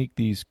would sneak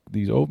these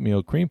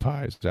oatmeal cream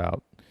pies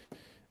out.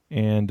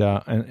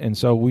 And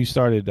so we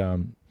started,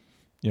 when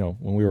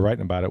we were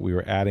writing about it, we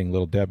were adding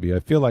Little Debbie.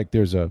 I feel like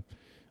there's a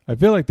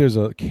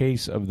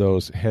case of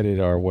those headed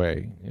our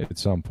way at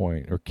some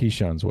point, or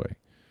Keyshawn's way.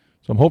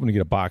 So I'm hoping to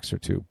get a box or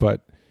two.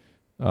 But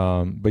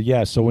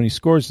yeah. So when he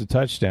scores the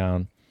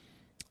touchdown,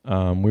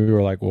 we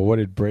were like, well, what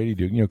did Brady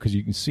do? Because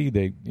you can see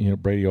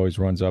Brady always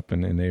runs up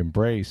and they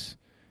embrace,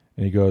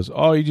 and he goes,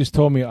 "Oh, you just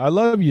told me I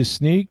love you,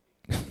 Sneak."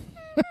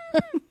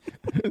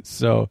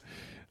 So.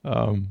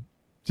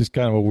 Just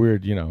kind of a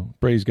weird,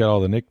 Brady's got all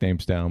the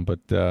nicknames down, but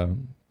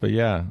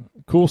yeah,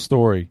 cool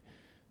story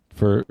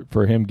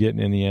for him getting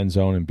in the end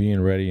zone and being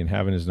ready and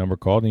having his number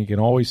called. And you can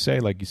always say,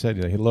 like you said,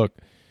 hey, look,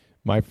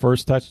 my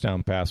first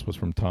touchdown pass was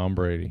from Tom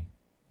Brady.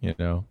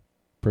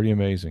 Pretty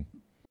amazing.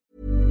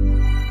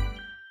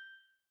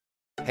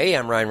 Hey,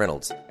 I'm Ryan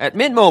Reynolds. At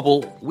Mint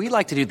Mobile, we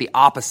like to do the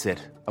opposite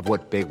of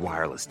what Big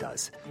Wireless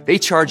does. They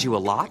charge you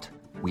a lot.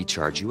 We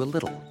charge you a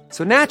little.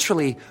 So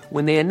naturally,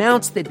 when they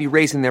announced they'd be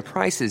raising their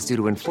prices due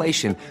to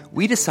inflation,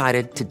 we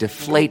decided to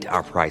deflate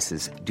our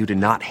prices due to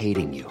not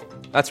hating you.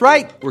 That's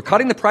right. We're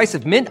cutting the price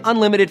of Mint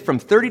Unlimited from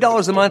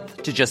 $30 a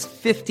month to just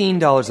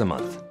 $15 a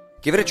month.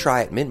 Give it a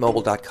try at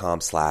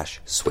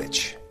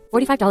mintmobile.com/switch.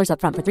 $45 up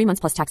front for 3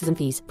 months plus taxes and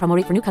fees. Promo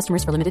rate for new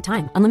customers for limited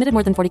time. Unlimited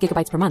more than 40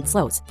 gigabytes per month.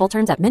 Slows full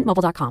terms at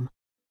mintmobile.com.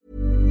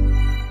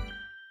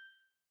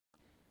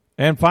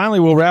 And finally,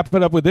 we'll wrap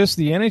it up with this.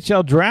 The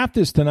NHL draft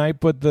is tonight,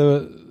 but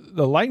the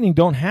Lightning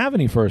don't have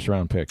any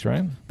first-round picks,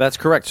 right? That's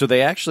correct. So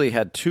they actually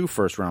had 2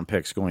 first-round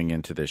picks going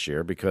into this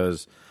year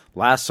because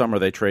last summer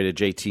they traded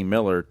JT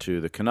Miller to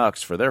the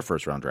Canucks for their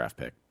first-round draft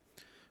pick.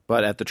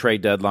 But at the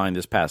trade deadline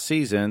this past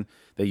season,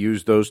 they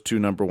used those 2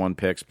 number 1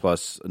 picks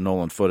plus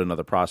Nolan Foote,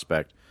 another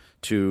prospect,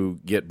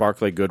 to get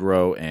Barclay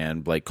Goodrow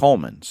and Blake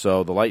Coleman.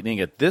 So the Lightning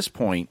at this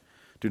point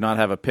do not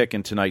have a pick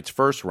in tonight's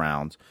first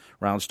round.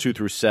 Rounds 2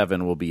 through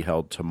 7 will be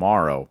held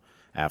tomorrow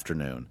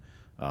afternoon.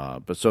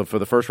 But so for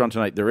the first round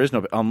tonight, there is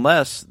no,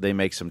 unless they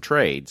make some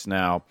trades.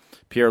 Now,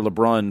 Pierre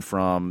LeBrun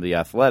from The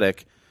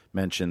Athletic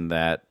mentioned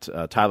that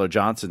Tyler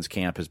Johnson's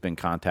camp has been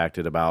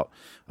contacted about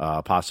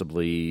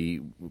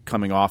possibly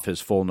coming off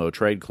his full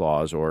no-trade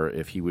clause, or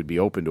if he would be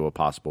open to a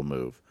possible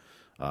move.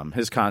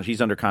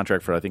 He's under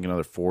contract for, I think,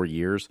 another 4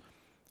 years.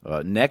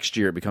 Next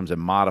year, it becomes a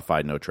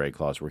modified no-trade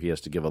clause where he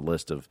has to give a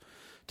list of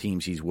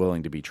teams he's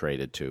willing to be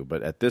traded to.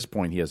 But at this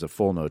point, he has a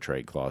full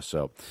no-trade clause,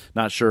 so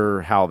not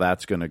sure how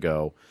that's going to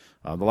go.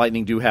 The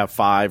Lightning do have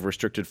 5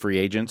 restricted free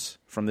agents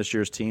from this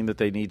year's team that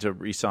they need to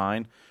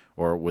re-sign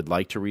or would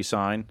like to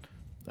re-sign.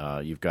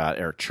 You've got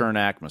Eric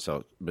Chernak,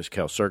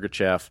 Mikhail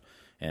Sergachev,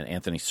 and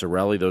Anthony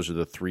Cirelli. Those are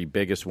the 3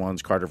 biggest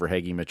ones. Carter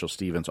Verhaeghe, Mitchell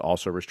Stevens,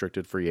 also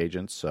restricted free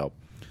agents. So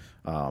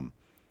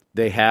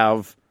they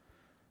have,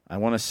 I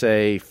want to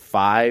say,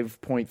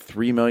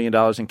 $5.3 million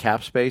in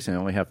cap space, and they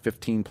only have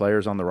 15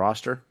 players on the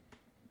roster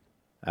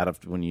out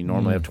of when you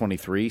normally have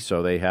 23.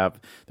 So they're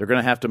going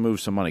to have to move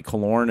some money.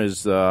 Killorn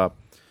is the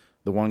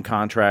one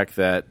contract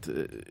that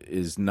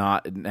is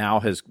not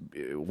now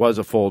was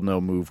a full no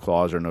move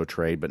clause or no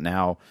trade, but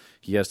now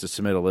he has to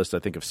submit a list, I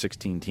think, of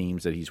 16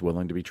 teams that he's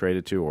willing to be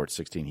traded to, or it's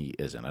 16 he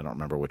isn't. I don't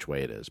remember which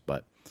way it is,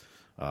 but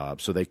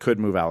so they could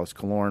move Alex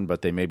Killorn,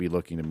 but they may be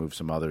looking to move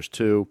some others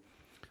too.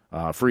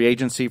 Free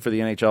agency for the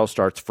NHL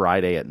starts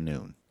Friday at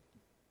noon.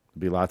 There'll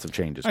be lots of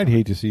changes. I'd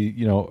hate to see,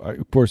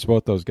 of course,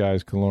 both those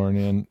guys,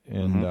 Killorn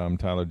and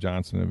Tyler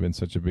Johnson, have been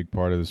such a big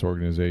part of this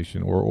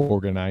organization or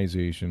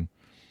organization.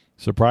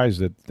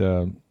 Surprised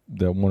that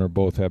one or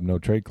both have no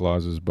trade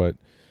clauses, but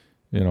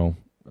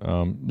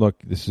look,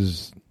 this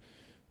is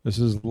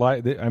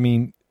like, I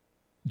mean,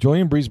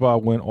 Julian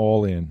Breezeball went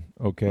all in,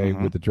 okay,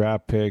 with the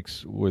draft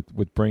picks,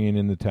 with bringing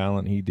in the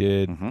talent he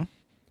did,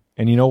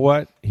 and you know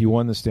what? He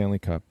won the Stanley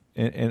Cup,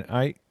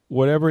 and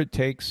whatever it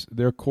takes,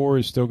 their core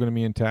is still going to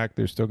be intact.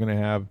 They're still going to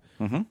have,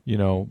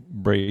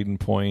 Braden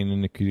Point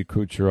and Nikita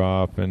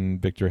Kucherov and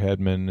Victor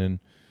Hedman and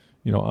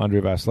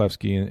Andrei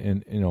Vasilevsky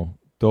and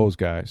those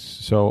guys.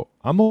 So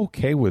I'm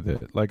okay with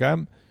it. Like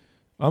I'm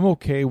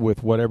okay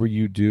with whatever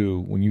you do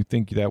when you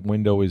think that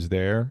window is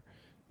there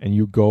and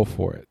you go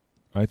for it.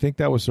 I think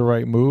that was the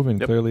right move,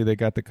 and clearly they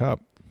got the cup.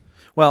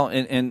 Well,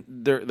 and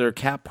their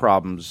cap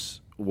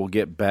problems will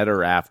get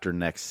better after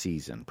next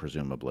season,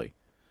 presumably,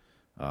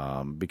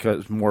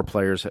 because more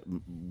players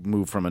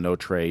move from a no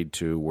trade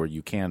to where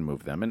you can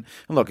move them. And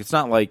look, it's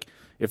not like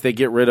if they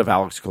get rid of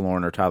Alex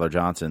Killorn or Tyler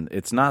Johnson,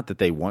 it's not that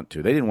they want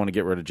to. They didn't want to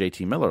get rid of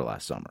JT Miller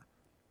last summer,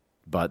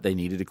 but they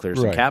needed to clear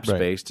some cap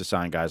space to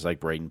sign guys like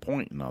Braden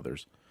Point and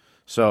others.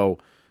 So,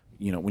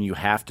 when you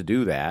have to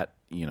do that,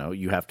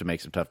 you have to make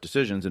some tough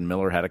decisions, and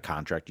Miller had a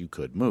contract you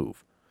could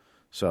move.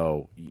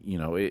 So,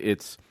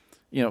 it's,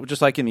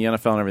 just like in the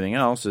NFL and everything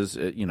else is,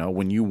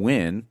 when you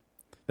win,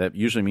 that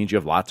usually means you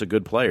have lots of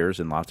good players,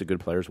 and lots of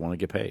good players want to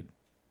get paid.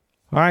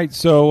 All right,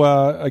 so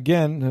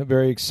again, a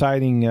very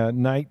exciting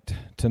night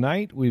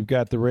tonight. We've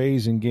got the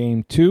Rays in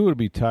Game 2. It'll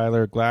be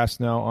Tyler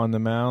Glasnow on the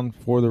mound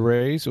for the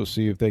Rays. We'll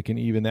see if they can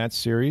even that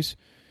series.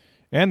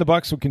 And the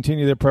Bucs will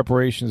continue their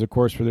preparations, of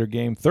course, for their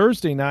game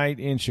Thursday night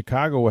in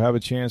Chicago. We'll have a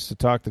chance to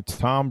talk to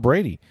Tom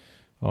Brady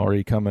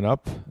already coming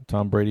up.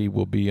 Tom Brady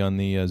will be on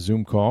the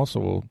Zoom call, so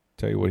we'll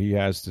tell you what he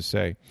has to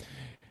say.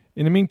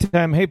 In the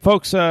meantime, hey,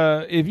 folks,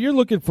 if you're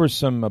looking for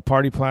some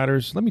party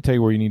platters, let me tell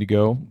you where you need to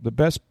go. The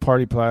best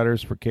party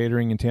platters for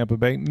catering in Tampa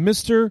Bay,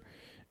 Mr.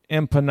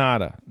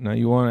 Empanada. Now,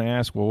 you want to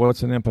ask, well,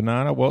 what's an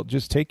empanada? Well,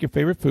 just take your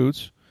favorite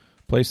foods,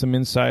 place them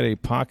inside a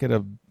pocket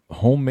of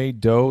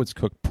homemade dough. It's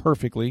cooked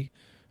perfectly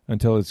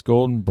until it's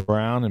golden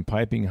brown and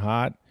piping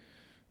hot.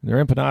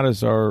 Their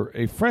empanadas are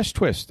a fresh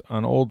twist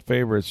on old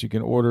favorites. You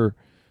can order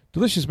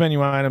delicious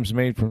menu items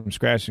made from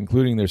scratch,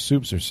 including their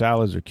soups or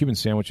salads or Cuban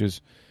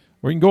sandwiches.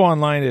 Or you can go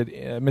online at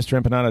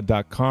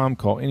MrEmpanada.com,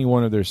 call any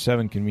one of their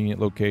 7 convenient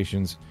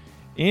locations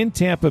in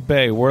Tampa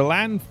Bay, where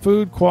Latin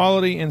food,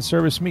 quality, and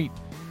service meet.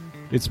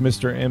 It's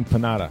Mr.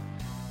 Empanada.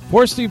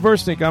 For Steve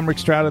Versnick, I'm Rick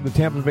Stroud of the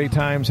Tampa Bay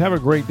Times. Have a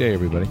great day,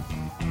 everybody.